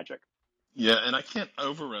of the magic. Yeah, and I can't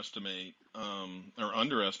overestimate or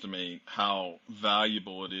underestimate how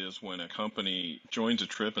valuable it is when a company joins a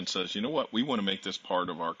trip and says, you know what, we want to make this part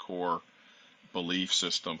of our core belief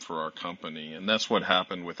system for our company. And that's what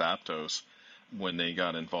happened with Aptos when they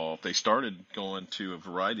got involved. They started going to a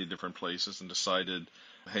variety of different places and decided,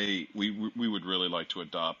 hey, we would really like to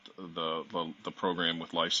adopt the program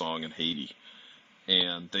with Lifesong in Haiti.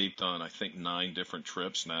 And they've done, I think, 9 different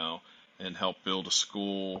trips now and helped build a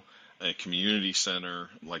school, a community center,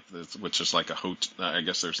 like this, which is like a hotel. I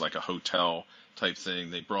guess there's like a hotel type thing.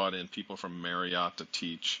 They brought in people from Marriott to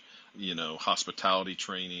teach, hospitality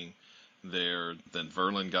training there. Then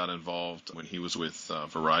Verlin got involved when he was with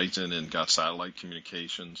Verizon and got satellite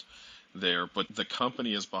communications there. But the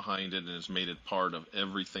company is behind it and has made it part of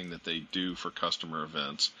everything that they do for customer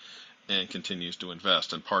events and continues to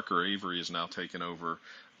invest. And Parker Avery has now taken over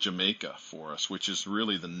Jamaica for us, which is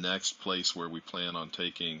really the next place where we plan on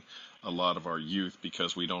taking a lot of our youth,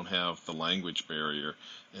 because we don't have the language barrier,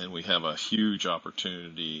 and we have a huge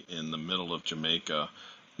opportunity in the middle of Jamaica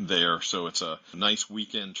there. So it's a nice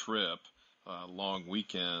weekend trip, a long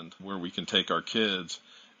weekend where we can take our kids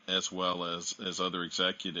as well as other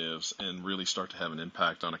executives and really start to have an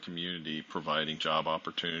impact on a community, providing job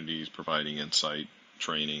opportunities, providing insight,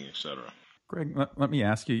 training, etc. Greg, let me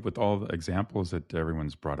ask you, with all the examples that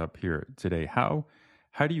everyone's brought up here today,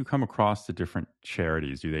 how do you come across the different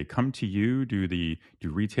charities? Do they come to you? Do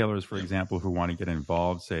retailers, for example, who want to get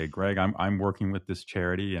involved say, Greg, I'm working with this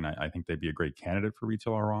charity and I think they'd be a great candidate for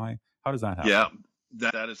RetailROI? How does that happen? Yeah,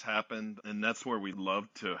 that has happened, and that's where we'd love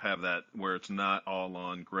to have that, where it's not all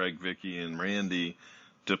on Greg, Vicky, and Randy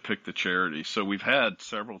to pick the charity. So we've had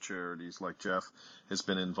several charities, like Jeff has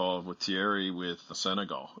been involved with Thierry with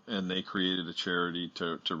Senegal, and they created a charity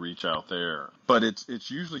to reach out there. But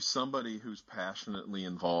it's usually somebody who's passionately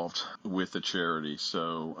involved with the charity.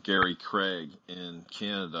 So Gary Craig in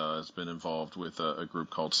Canada has been involved with a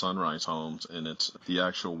group called Sunrise Homes, and the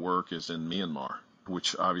actual work is in Myanmar,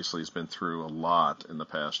 which obviously has been through a lot in the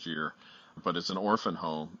past year. But it's an orphan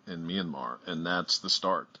home in Myanmar, and that's the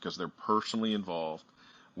start, because they're personally involved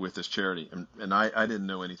with this charity. And I didn't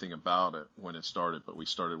know anything about it when it started, but we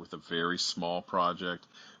started with a very small project.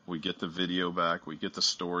 We get the video back, we get the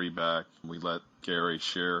story back, we let Gary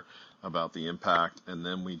share about the impact, and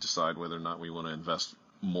then we decide whether or not we want to invest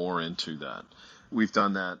more into that. We've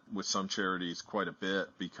done that with some charities quite a bit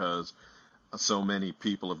because so many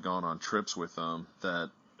people have gone on trips with them that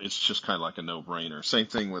it's just kind of like a no-brainer. Same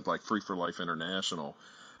thing with like Free for Life International.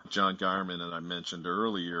 John Geierman, that I mentioned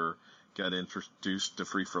earlier, got introduced to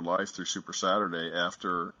Free for Life through Super Saturday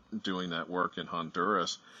after doing that work in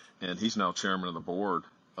Honduras, and he's now chairman of the board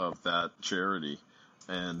of that charity.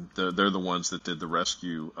 And they're the ones that did the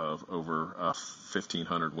rescue of over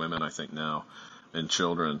 1,500 women, I think now, and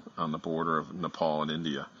children on the border of Nepal and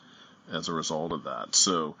India as a result of that.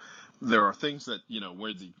 So there are things that,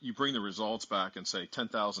 where you bring the results back and say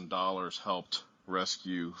 $10,000 helped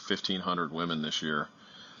rescue 1,500 women this year.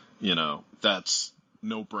 That's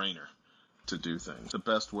no-brainer to do things. The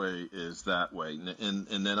best way is that way.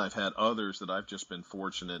 And then I've had others that I've just been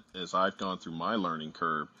fortunate as I've gone through my learning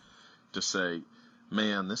curve to say,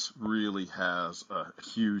 man, this really has a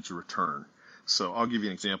huge return. So I'll give you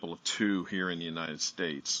an example of 2 here in the United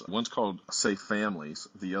States. One's called Safe Families.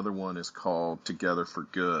 The other one is called Together for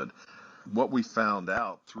Good. What we found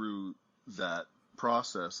out through that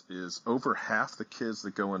process is over half the kids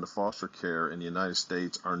that go into foster care in the United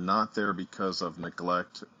States are not there because of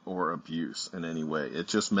neglect or abuse in any way. It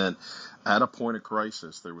just meant at a point of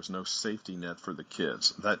crisis, there was no safety net for the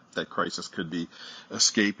kids. That crisis could be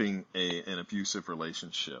escaping an abusive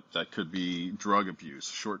relationship. That could be drug abuse,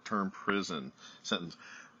 short-term prison sentence.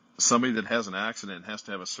 Somebody that has an accident has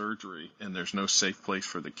to have a surgery, and there's no safe place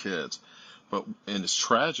for the kids. And it's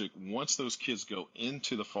tragic, once those kids go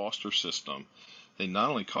into the foster system, they not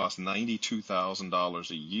only cost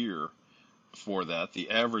 $92,000 a year for that,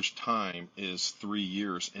 the average time is 3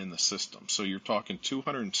 years in the system. So you're talking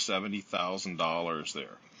 $270,000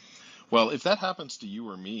 there. Well, if that happens to you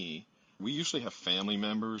or me, we usually have family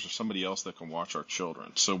members or somebody else that can watch our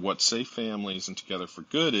children. So what Safe Families and Together for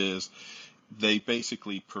Good is, they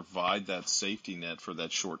basically provide that safety net for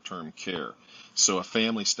that short-term care. So a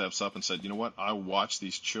family steps up and said, you know what, I watch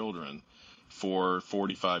these children for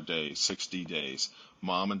 45 days, 60 days.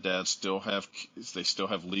 Mom and dad still have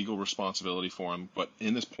legal responsibility for them, but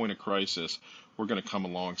in this point of crisis, we're going to come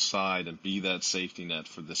alongside and be that safety net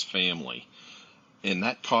for this family. And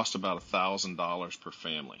that costs about $1,000 per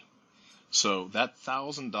family. So that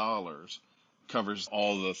 $1,000 covers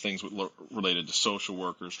all the things related to social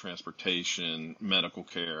workers, transportation, medical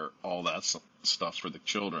care, all that stuff for the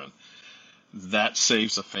children. That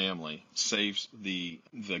saves a family, saves the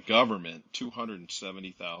government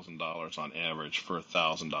 $270,000 on average for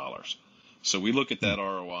 $1,000. So we look at that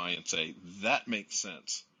ROI and say, that makes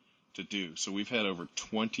sense to do. So we've had over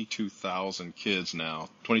 22,000 kids now,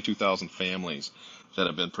 22,000 families that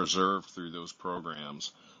have been preserved through those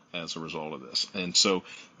programs as a result of this. And so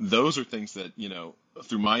those are things that,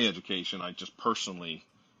 through my education, I just personally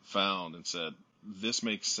found and said, this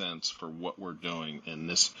makes sense for what we're doing, and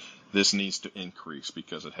this needs to increase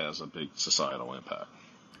because it has a big societal impact.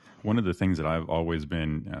 One of the things that I've always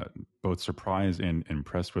been both surprised and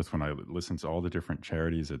impressed with when I listen to all the different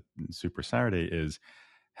charities at Super Saturday is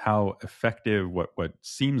how effective what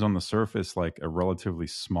seems on the surface like a relatively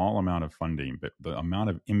small amount of funding, but the amount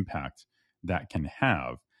of impact that can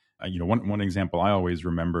have. One example I always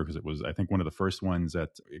remember, because it was, I think, one of the first ones that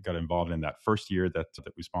got involved in that first year that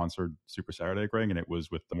we sponsored Super Saturday, Greg, and it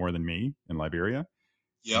was with the More Than Me in Liberia.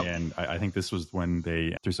 Yep. And I think this was when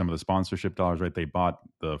they, through some of the sponsorship dollars, right, they bought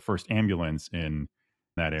the first ambulance in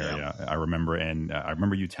that area. Yep. I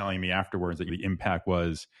remember you telling me afterwards that the impact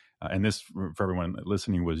was, and this for everyone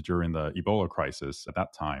listening was during the Ebola crisis at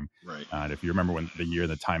that time. Right. And if you remember when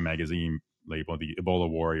the Time magazine labeled the Ebola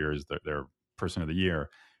warriors their person of the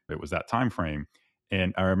year, it was that time frame.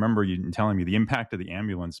 And I remember you telling me the impact of the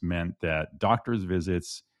ambulance meant that doctors'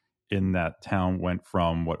 visits in that town went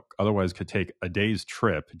from what otherwise could take a day's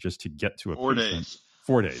trip just to get to a 4 patient. days.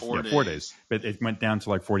 4 days. 4 days. But it went down to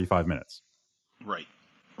like 45 minutes. Right.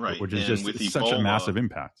 Which is just such a massive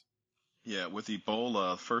impact. Yeah, with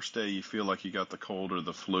Ebola, first day you feel like you got the cold or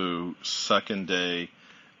the flu. Second day,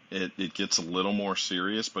 it gets a little more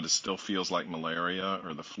serious, but it still feels like malaria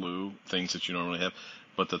or the flu, things that you don't really have.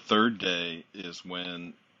 But the third day is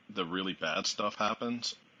when the really bad stuff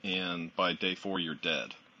happens, and by day 4, you're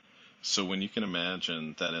dead. So when you can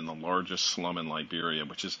imagine that in the largest slum in Liberia,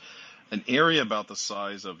 which is an area about the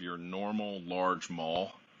size of your normal large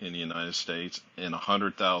mall in the United States, and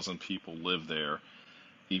 100,000 people live there,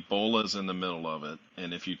 Ebola is in the middle of it.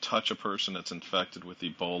 And if you touch a person that's infected with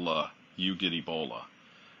Ebola, you get Ebola.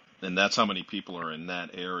 And that's how many people are in that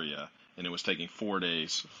area. And it was taking 4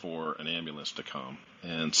 days for an ambulance to come.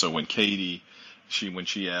 And so when Katie, when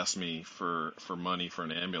she asked me for money for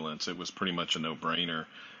an ambulance, it was pretty much a no-brainer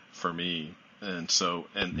for me. And so,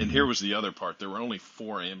 and here was the other part. There were only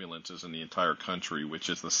 4 ambulances in the entire country, which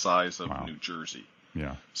is the size of New Jersey.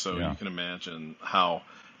 Yeah. So you can imagine how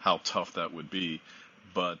tough that would be.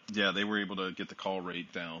 But yeah, they were able to get the call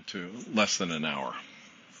rate down to less than an hour.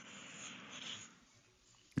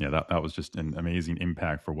 Yeah, that was just an amazing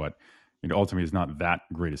impact for what, ultimately is not that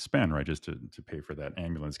great a spend, right? Just to pay for that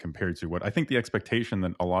ambulance compared to what I think the expectation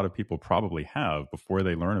that a lot of people probably have before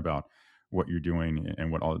they learn about what you're doing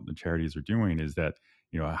and what all the charities are doing is that,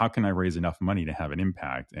 how can I raise enough money to have an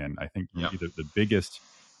impact? And I think the biggest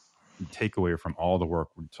takeaway from all the work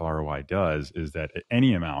RetailROI does is that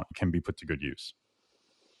any amount can be put to good use.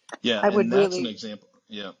 Yeah, that's an example.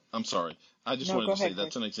 Yeah, I'm sorry. I just wanted to say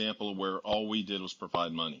that's an example where all we did was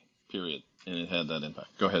provide money, period, and it had that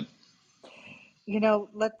impact. Go ahead.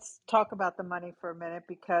 Let's talk about the money for a minute,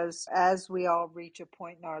 because as we all reach a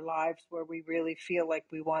point in our lives where we really feel like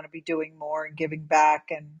we want to be doing more and giving back,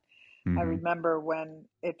 and I remember when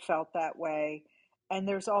it felt that way, and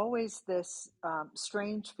there's always this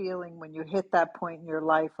strange feeling when you hit that point in your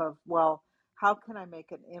life of, well, how can I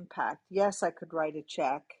make an impact? Yes, I could write a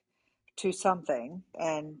check to something,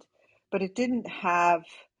 but it didn't have,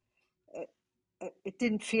 it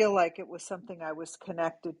didn't feel like it was something I was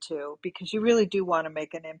connected to, because you really do want to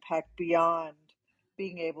make an impact beyond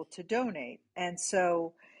being able to donate. And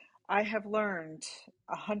so I have learned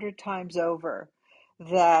 100 times over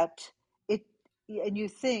that it, and you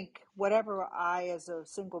think whatever I as a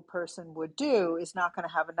single person would do is not going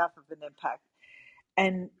to have enough of an impact.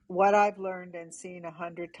 And what I've learned and seen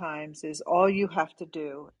 100 times is all you have to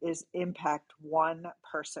do is impact one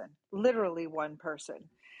person, literally one person,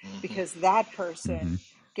 because that person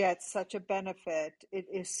gets such a benefit. It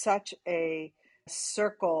is such a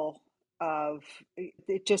circle of,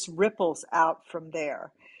 it just ripples out from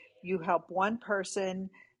there. You help one person,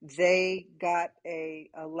 they got a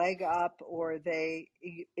leg up, or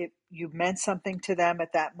you meant something to them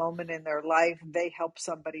at that moment in their life. They help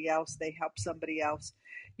somebody else. They help somebody else.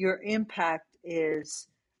 Your impact is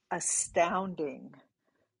astounding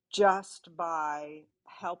just by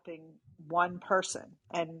helping one person.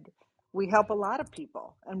 And we help a lot of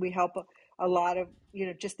people, and we help a lot of,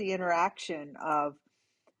 just the interaction of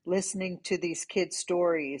listening to these kids'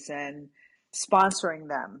 stories and sponsoring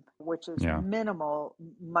them, which is minimal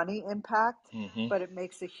money impact, but it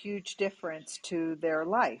makes a huge difference to their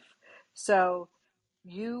life. So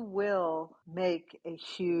you will make a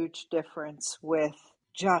huge difference with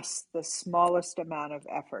just the smallest amount of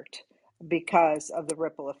effort because of the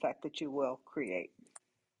ripple effect that you will create.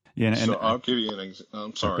 Yeah, So I'll give you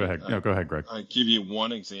I'm sorry. Go ahead. No, go ahead, Greg. I give you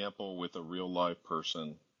one example with a real life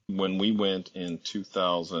person. When we went in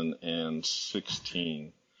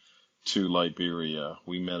 2016 to Liberia,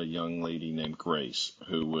 we met a young lady named Grace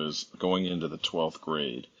who was going into the 12th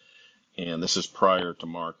grade. And this is prior to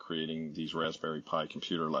Mark creating these Raspberry Pi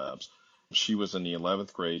computer labs. She was in the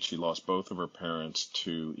 11th grade. She lost both of her parents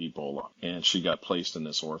to Ebola, and she got placed in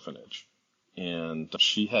this orphanage. And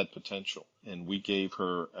she had potential. And we gave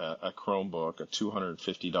her a Chromebook, a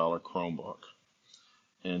 $250 Chromebook.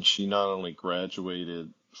 And she not only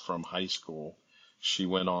graduated from high school, she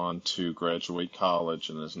went on to graduate college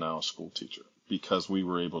and is now a school teacher, because we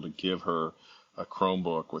were able to give her a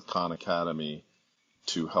Chromebook with Khan Academy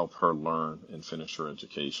to help her learn and finish her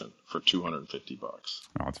education for $250. Oh,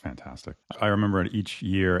 it's fantastic. I remember each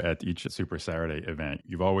year at each Super Saturday event,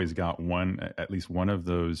 you've always got at least one of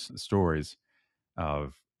those stories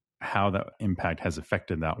of how that impact has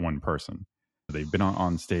affected that one person. They've been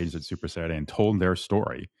on stage at Super Saturday and told their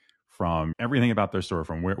story, from everything about their story,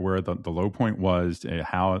 from where the low point was to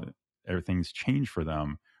how everything's changed for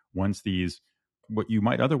them once these, what you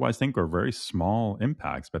might otherwise think are very small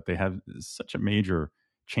impacts, but they have such a major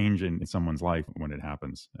change in someone's life when it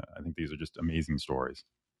happens. I think these are just amazing stories.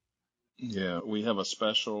 Yeah, we have a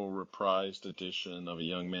special reprised edition of a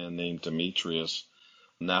young man named Demetrius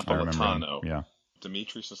Napolitano. Yeah.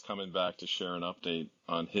 Demetrius is coming back to share an update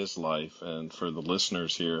on his life. And for the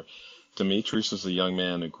listeners here, Demetrius is a young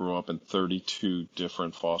man who grew up in 32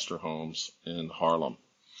 different foster homes in Harlem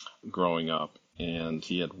growing up. And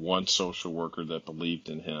he had one social worker that believed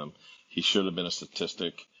in him. He should have been a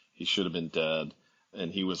statistic. He should have been dead.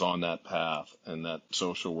 And he was on that path, and that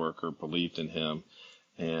social worker believed in him.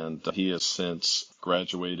 And he has since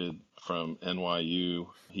graduated from NYU.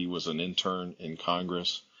 He was an intern in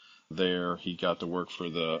Congress there. He got to work for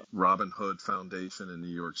the Robin Hood Foundation in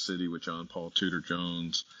New York City with John Paul Tudor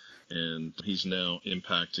Jones. And he's now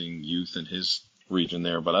impacting youth in his region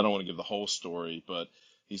there. But I don't want to give the whole story, but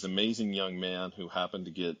he's an amazing young man who happened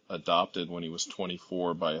to get adopted when he was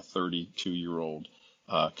 24 by a 32-year-old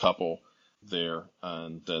couple there.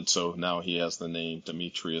 And so now he has the name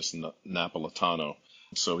Demetrius Napolitano.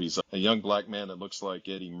 So he's a young black man that looks like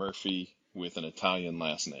Eddie Murphy with an Italian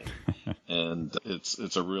last name. And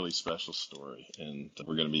it's a really special story. And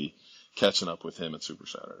we're going to be catching up with him at Super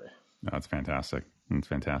Saturday. That's fantastic. That's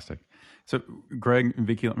fantastic. So, Greg and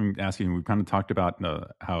Vicki, let me ask you, we've kind of talked about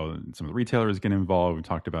how some of the retailers get involved. We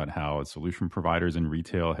talked about how solution providers in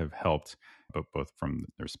retail have helped, both from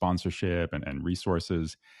their sponsorship and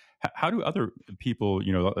resources. How do other people,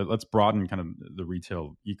 let's broaden kind of the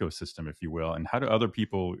retail ecosystem, if you will, and how do other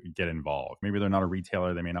people get involved? Maybe they're not a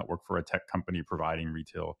retailer. They may not work for a tech company providing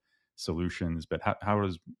retail solutions, but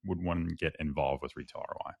would one get involved with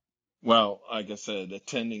RetailROI? Well, like I said,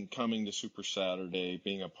 coming to Super Saturday,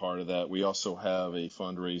 being a part of that. We also have a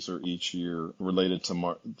fundraiser each year related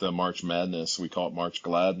to the March Madness. We call it March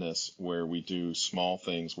Gladness, where we do small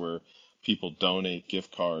things where people donate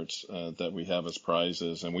gift cards that we have as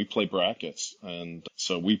prizes, and we play brackets. And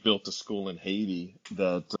so we built a school in Haiti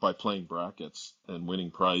that by playing brackets and winning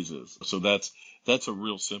prizes. So that's a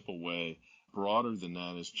real simple way broader than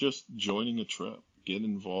that is just joining a trip. Get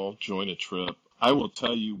involved, join a trip. I will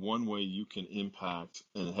tell you one way you can impact,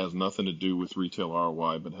 and it has nothing to do with Retail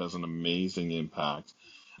ROI, but has an amazing impact.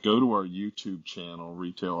 Go to our YouTube channel,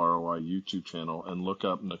 Retail ROI YouTube channel, and look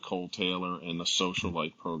up Nicole Taylor and the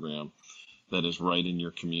Socialite program that is right in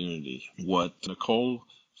your community. What Nicole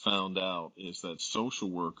found out is that social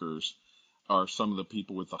workers are some of the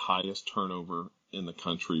people with the highest turnover in the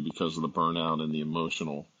country because of the burnout and the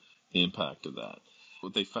emotional impact of that.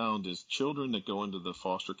 What they found is children that go into the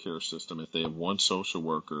foster care system, if they have one social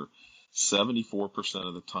worker, 74%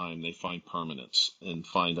 of the time they find permanence and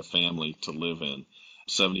find a family to live in,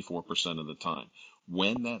 74% of the time.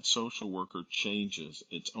 When that social worker changes,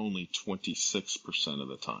 it's only 26% of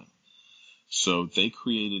the time. So they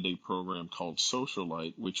created a program called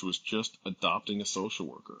Socialite, which was just adopting a social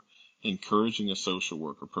worker, encouraging a social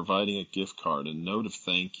worker, providing a gift card, a note of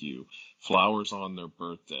thank you, flowers on their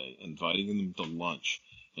birthday, inviting them to lunch,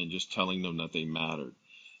 and just telling them that they mattered.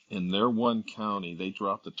 In their one county, they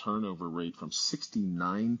dropped the turnover rate from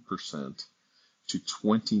 69% to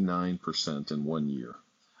 29% in 1 year,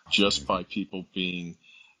 just by people being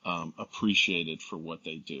appreciated for what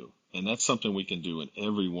they do. And that's something we can do in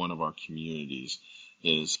every one of our communities,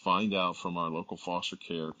 is find out from our local foster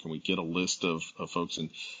care, can we get a list of folks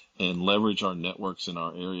and leverage our networks in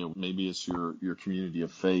our area. Maybe it's your community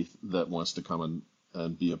of faith that wants to come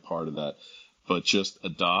and be a part of that. But just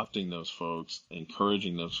adopting those folks,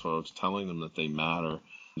 encouraging those folks, telling them that they matter,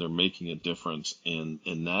 they're making a difference, and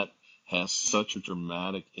that has such a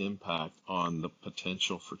dramatic impact on the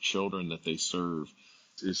potential for children that they serve.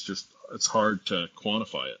 It's hard to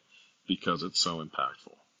quantify it because it's so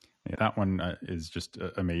impactful. Yeah, that one is just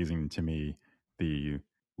amazing to me, the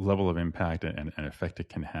level of impact and effect it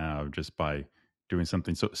can have just by doing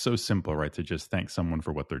something so simple, right? To just thank someone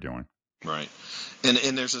for what they're doing. Right.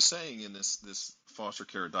 And there's a saying in this foster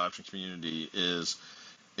care adoption community is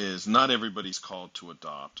not everybody's called to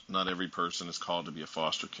adopt. Not every person is called to be a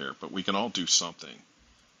foster care, but we can all do something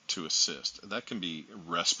to assist. That can be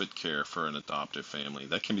respite care for an adoptive family.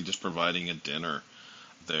 That can be just providing a dinner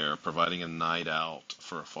there, providing a night out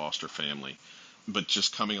for a foster family, but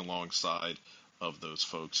just coming alongside of those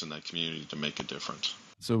folks in that community to make a difference.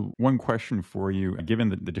 So one question for you, given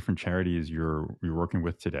the different charities you're working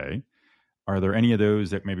with today, are there any of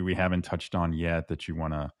those that maybe we haven't touched on yet that you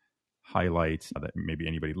want to highlight, that maybe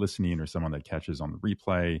anybody listening or someone that catches on the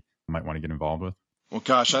replay might want to get involved with? Well,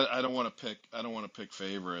 gosh, I don't want to pick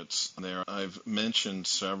favorites there. I've mentioned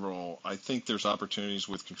several. I think there's opportunities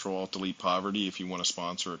with Control Alt Delete Poverty if you want to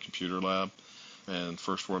sponsor a computer lab and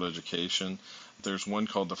First World Education. There's one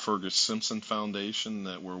called the Fergus Simpson Foundation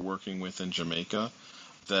that we're working with in Jamaica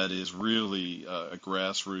that is really a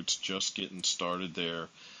grassroots, just getting started there,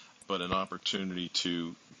 but an opportunity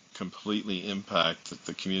to completely impact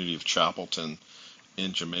the community of Chapelton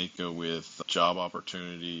in Jamaica with job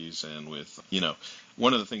opportunities and with,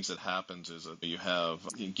 one of the things that happens is that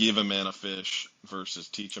you give a man a fish versus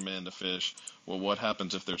teach a man to fish. Well, what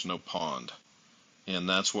happens if there's no pond? And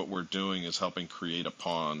that's what we're doing, is helping create a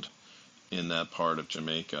pond in that part of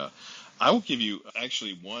Jamaica. I will give you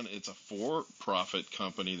actually one. It's a for-profit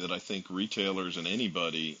company that I think retailers and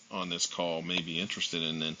anybody on this call may be interested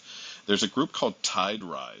in. And there's a group called Tide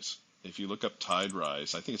Rise. If you look up Tide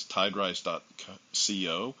Rise, I think it's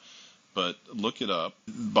tiderise.co, but look it up.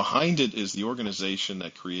 Behind it is the organization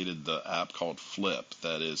that created the app called Flip,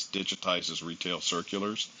 that digitizes retail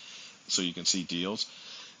circulars so you can see deals.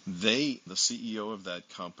 The CEO of that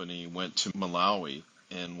company went to Malawi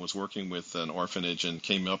and was working with an orphanage and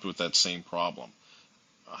came up with that same problem.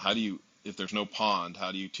 If there's no pond,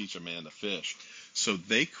 how do you teach a man to fish? So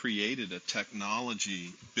they created a technology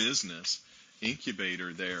business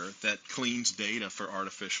incubator there that cleans data for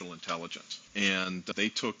artificial intelligence. And they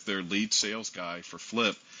took their lead sales guy for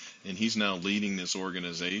Flip, and he's now leading this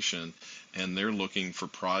organization, and they're looking for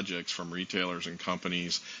projects from retailers and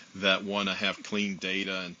companies that want to have clean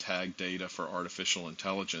data and tag data for artificial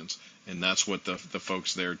intelligence. And that's what the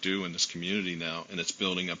folks there do in this community now, and it's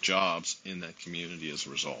building up jobs in that community as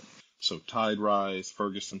a result. So Tide Rise,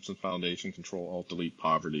 Fergus Simpson Foundation, Control Alt Delete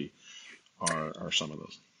Poverty are some of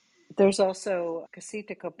those. There's also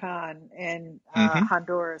Casita Copan in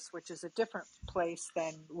Honduras, which is a different place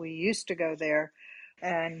than we used to go there.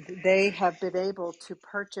 And they have been able to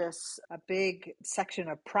purchase a big section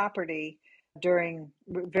of property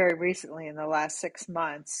very recently in the last 6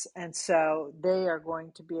 months. And so they are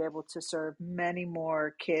going to be able to serve many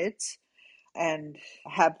more kids and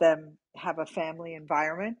have them have a family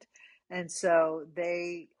environment. And so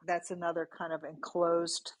that's another kind of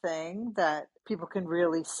enclosed thing that people can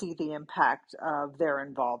really see the impact of their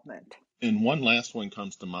involvement. And one last one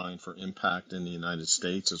comes to mind for impact in the United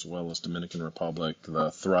States as well as Dominican Republic.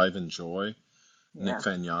 The Thrive and Joy, Nick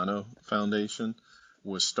Fagnano Foundation,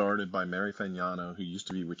 was started by Mary Fagnano, who used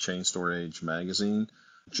to be with Chain Store Age magazine.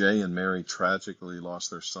 Jay and Mary tragically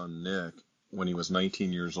lost their son Nick when he was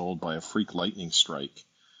 19 years old by a freak lightning strike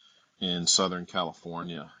in Southern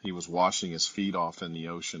California. He was washing his feet off in the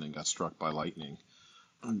ocean and got struck by lightning.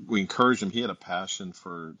 We encouraged him. He had a passion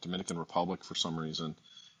for Dominican Republic for some reason,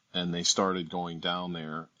 and they started going down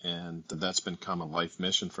there, and that's become a life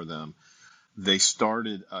mission for them. They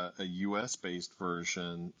started a US-based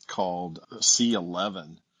version called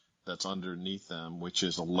C11 that's underneath them, which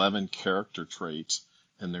is 11 character traits,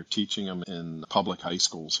 and they're teaching them in public high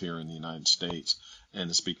schools here in the United States, and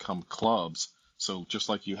it's become clubs. So just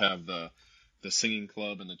like you have the singing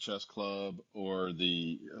club and the chess club or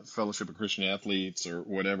the Fellowship of Christian Athletes or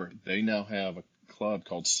whatever, they now have a club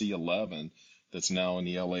called C11 that's now in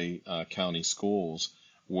the LA County schools,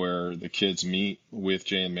 where the kids meet with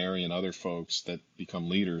Jay and Mary and other folks that become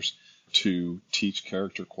leaders to teach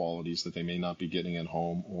character qualities that they may not be getting at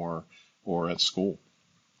home or at school.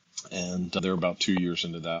 And they're about 2 years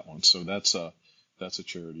into that one. So that's a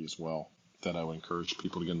charity as well that I would encourage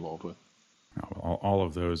people to get involved with. All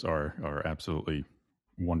of those are absolutely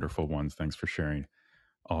wonderful ones. Thanks for sharing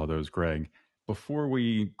all of those, Greg. Before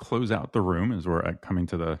we close out the room, as we're coming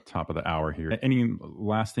to the top of the hour here, any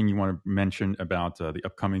last thing you want to mention about the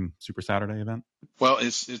upcoming Super Saturday event? Well,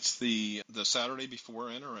 it's the Saturday before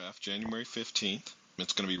NRF, January 15th.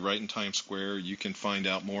 It's going to be right in Times Square. You can find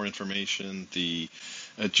out more information, the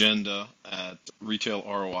agenda, at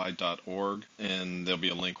RetailROI.org, and there'll be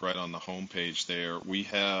a link right on the homepage there. We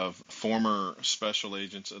have former special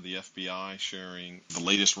agents of the FBI sharing the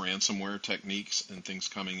latest ransomware techniques and things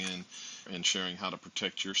coming in, and sharing how to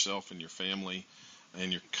protect yourself and your family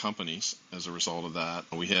and your companies as a result of that.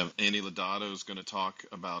 We have Andy Lodato is going to talk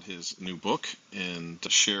about his new book and to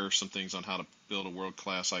share some things on how to build a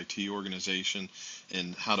world-class IT organization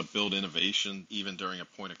and how to build innovation even during a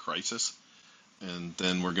point of crisis. And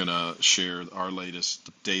then we're going to share our latest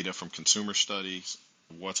data from consumer studies,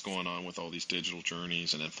 what's going on with all these digital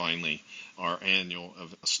journeys, and then finally our annual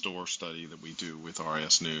store study that we do with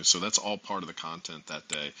RIS News. So that's all part of the content that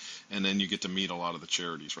day. And then you get to meet a lot of the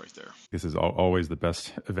charities right there. This is always the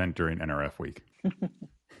best event during NRF week.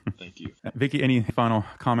 Thank you. Vicki, any final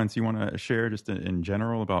comments you want to share just in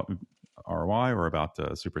general about ROI or about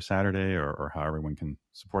Super Saturday or how everyone can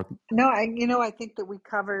support them? No, I think that we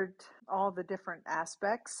covered all the different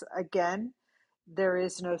aspects. Again, there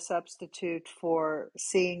is no substitute for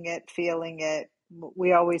seeing it, feeling it.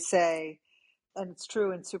 We always say, and it's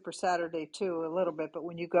true in Super Saturday too, a little bit, but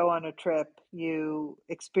when you go on a trip, you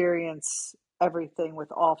experience everything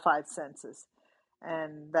with all five senses.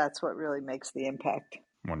 And that's what really makes the impact.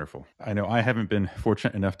 Wonderful. I know I haven't been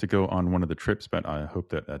fortunate enough to go on one of the trips, but I hope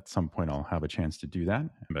that at some point I'll have a chance to do that.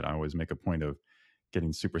 But I always make a point of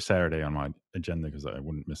getting Super Saturday on my agenda because I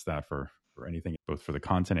wouldn't miss that for anything, both for the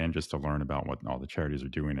content and just to learn about what all the charities are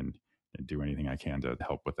doing and do anything I can to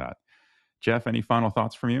help with that. Jeff, any final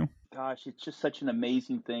thoughts from you? Gosh, it's just such an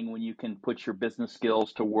amazing thing when you can put your business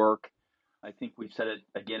skills to work. I think we've said it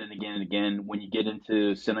again and again and again. When you get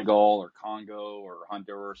into Senegal or Congo or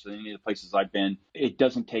Honduras or any of the places I've been, it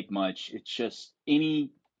doesn't take much. It's just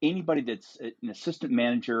anybody that's an assistant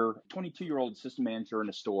manager, 22-year-old assistant manager in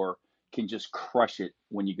a store can just crush it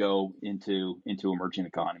when you go into emerging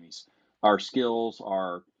economies. Our skills,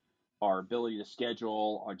 our ability to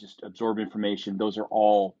schedule, or just absorb information, those are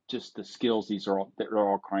all just the skills that they're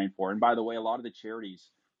all crying for. And by the way, a lot of the charities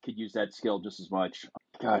could use that skill just as much.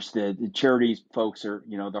 Gosh, the charities folks are,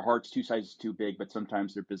 their heart's 2 sizes too big, but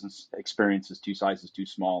sometimes their business experience is 2 sizes too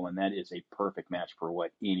small, and that is a perfect match for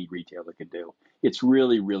what any retailer could do. It's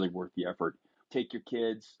really, really worth the effort. Take your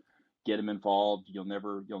kids, get them involved. You'll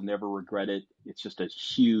never regret it. It's just a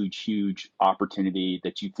huge, huge opportunity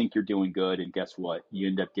that you think you're doing good, and guess what? You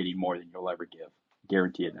end up getting more than you'll ever give.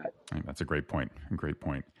 Guarantee you that. That's a great point.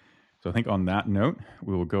 So I think on that note,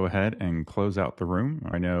 we will go ahead and close out the room.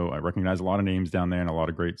 I recognize a lot of names down there and a lot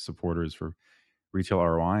of great supporters for Retail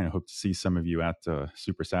ROI, and I hope to see some of you at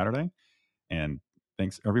Super Saturday. And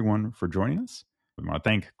thanks everyone for joining us. I want to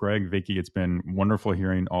thank Greg, Vicki. It's been wonderful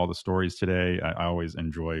hearing all the stories today. I always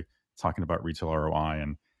enjoy talking about Retail ROI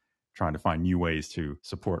and trying to find new ways to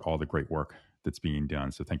support all the great work that's being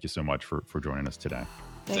done. So thank you so much for joining us today.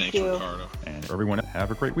 Thank you, Ricardo. And everyone,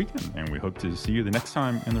 have a great weekend. And we hope to see you the next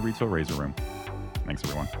time in the Retail Razor Room. Thanks,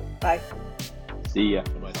 everyone. Bye. See ya.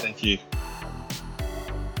 Bye-bye. Thank you.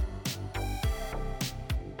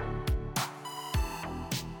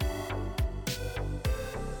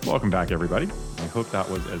 Welcome back, everybody. Thanks hope that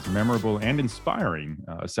was as memorable and inspiring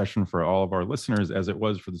a session for all of our listeners as it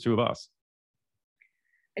was for the two of us.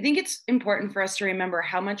 I think it's important for us to remember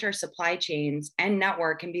how much our supply chains and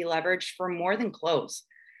network can be leveraged for more than clothes.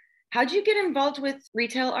 How did you get involved with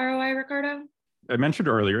Retail ROI, Ricardo? I mentioned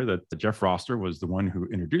earlier that Jeff Roster was the one who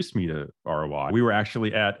introduced me to ROI. We were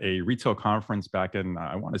actually at a retail conference back in,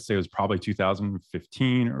 I want to say it was probably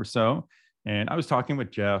 2015 or so. And I was talking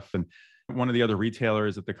with Jeff, and one of the other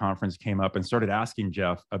retailers at the conference came up and started asking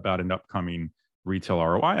Jeff about an upcoming Retail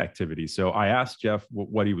ROI activity. So I asked Jeff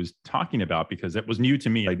what he was talking about because it was new to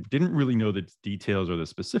me. I didn't really know the details or the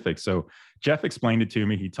specifics. So Jeff explained it to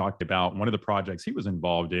me. He talked about one of the projects he was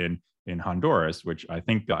involved in Honduras, which I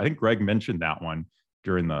think Greg mentioned that one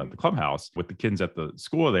during the clubhouse with the kids at the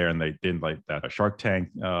school there. And they did like that Shark Tank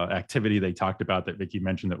activity they talked about that Vicky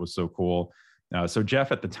mentioned that was so cool. So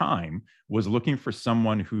Jeff at the time was looking for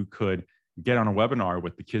someone who could get on a webinar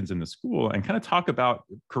with the kids in the school and kind of talk about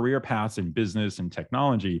career paths in business and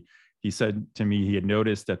technology. He said to me he had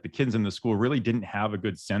noticed that the kids in the school really didn't have a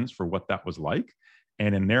good sense for what that was like.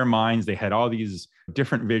 And in their minds, they had all these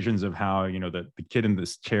different visions of how, the kid in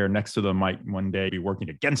this chair next to them might one day be working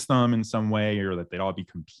against them in some way, or that they'd all be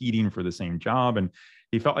competing for the same job. And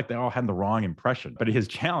he felt like they all had the wrong impression. But his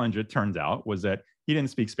challenge, it turns out, was that he didn't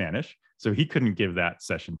speak Spanish, so he couldn't give that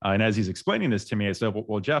session. And as he's explaining this to me, I said,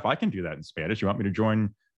 well, Jeff, I can do that in Spanish. You want me to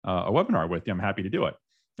join a webinar with you? I'm happy to do it.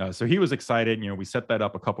 So he was excited. We set that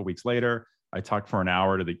up a couple of weeks later. I talked for an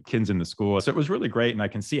hour to the kids in the school. So it was really great. And I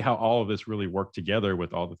can see how all of this really worked together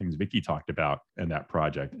with all the things Vicky talked about in that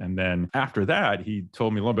project. And then after that, he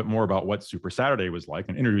told me a little bit more about what Super Saturday was like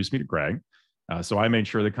and introduced me to Greg. So I made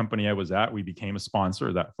sure the company I was at, we became a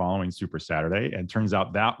sponsor that following Super Saturday. And turns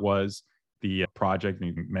out that was the project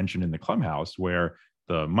you mentioned in the clubhouse where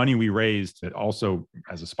the money we raised, it also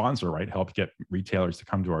as a sponsor, right, helped get retailers to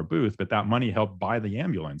come to our booth. But that money helped buy the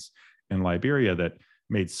ambulance in Liberia that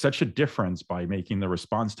made such a difference by making the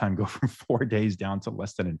response time go from 4 days down to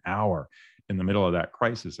less than an hour in the middle of that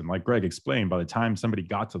crisis. And like Greg explained, by the time somebody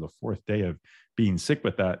got to the fourth day of being sick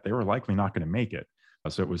with that, they were likely not going to make it.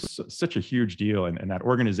 So it was such a huge deal. And that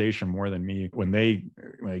organization, more than me, when they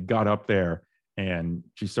got up there and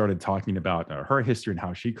she started talking about her history and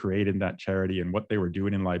how she created that charity and what they were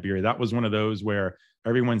doing in Liberia, that was one of those where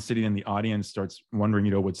everyone sitting in the audience starts wondering,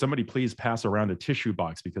 would somebody please pass around a tissue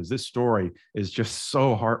box? Because this story is just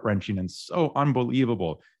so heart-wrenching and so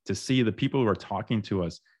unbelievable to see the people who are talking to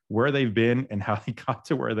us, where they've been and how they got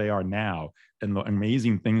to where they are now and the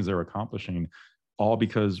amazing things they're accomplishing, all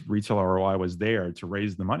because Retail ROI was there to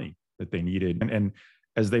raise the money that they needed. And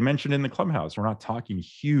as they mentioned in the clubhouse, we're not talking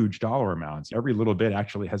huge dollar amounts. Every little bit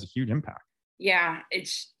actually has a huge impact. Yeah,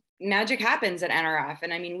 it's magic happens at NRF.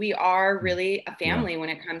 And I mean, we are really a family when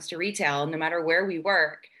it comes to retail. No matter where we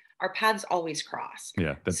work, our paths always cross.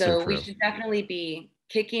 Yeah, that's so true. We should definitely be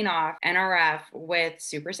kicking off NRF with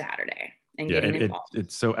Super Saturday and getting involved.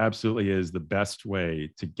 It so absolutely is the best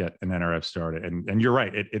way to get an NRF started. And you're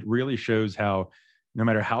right. It really shows how no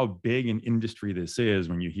matter how big an industry this is,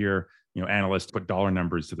 when you hear analysts put dollar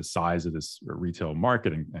numbers to the size of this retail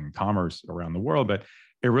market and commerce around the world, but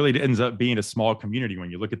it really ends up being a small community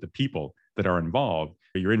when you look at the people that are involved.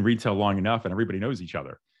 You're in retail long enough and everybody knows each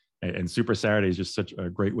other. And Super Saturday is just such a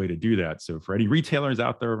great way to do that. So for any retailers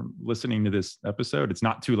out there listening to this episode, it's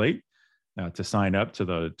not too late to sign up to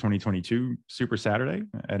the 2022 Super Saturday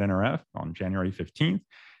at NRF on January 15th.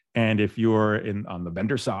 And if you're on the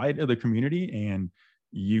vendor side of the community and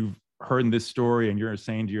you've heard this story and you're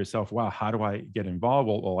saying to yourself, wow, how do I get involved?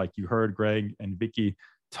 Well, like you heard Greg and Vicky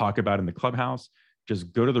talk about in the clubhouse,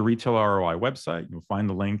 just go to the Retail ROI website. You'll find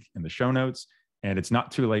the link in the show notes. And it's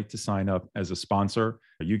not too late to sign up as a sponsor.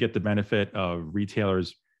 You get the benefit of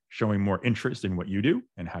retailers showing more interest in what you do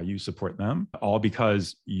and how you support them, all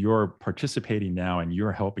because you're participating now and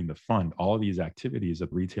you're helping to fund all of these activities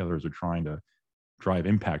that retailers are trying to drive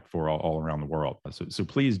impact for all around the world. So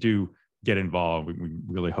please do get involved. We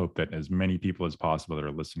really hope that as many people as possible that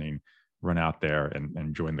are listening run out there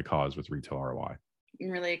and join the cause with Retail ROI. I'm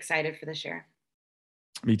really excited for this year.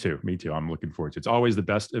 Me too. I'm looking forward to it. It's always the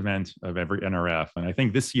best event of every NRF. And I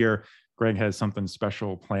think this year, Greg has something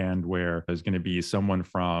special planned where there's going to be someone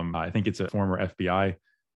from, I think it's a former FBI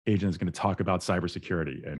agent is going to talk about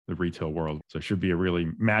cybersecurity and the retail world. So it should be a really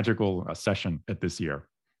magical session at this year.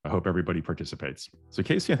 I hope everybody participates. So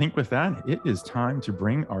Casey, I think with that, it is time to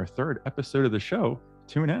bring our third episode of the show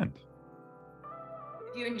to an end.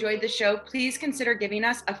 If you enjoyed the show, please consider giving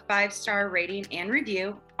us a 5-star rating and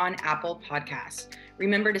review on Apple Podcasts.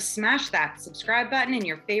 Remember to smash that subscribe button in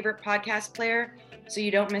your favorite podcast player so you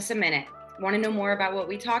don't miss a minute. Want to know more about what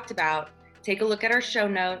we talked about? Take a look at our show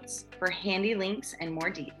notes for handy links and more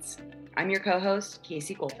deets. I'm your co-host,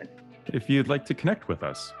 Casey Golden. If you'd like to connect with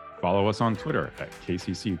us, follow us on Twitter at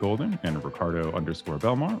KCC Golden and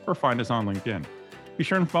Ricardo_Belmar, or find us on LinkedIn. Be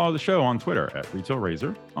sure and follow the show on Twitter at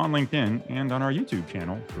RetailRaiser, on LinkedIn, and on our YouTube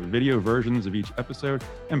channel for video versions of each episode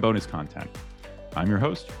and bonus content. I'm your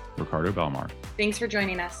host, Ricardo Belmar. Thanks for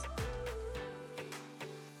joining us.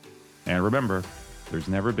 And remember, there's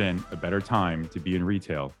never been a better time to be in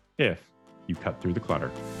retail if you cut through the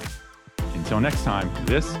clutter. Until next time,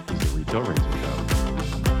 this is the Retail Razor Show.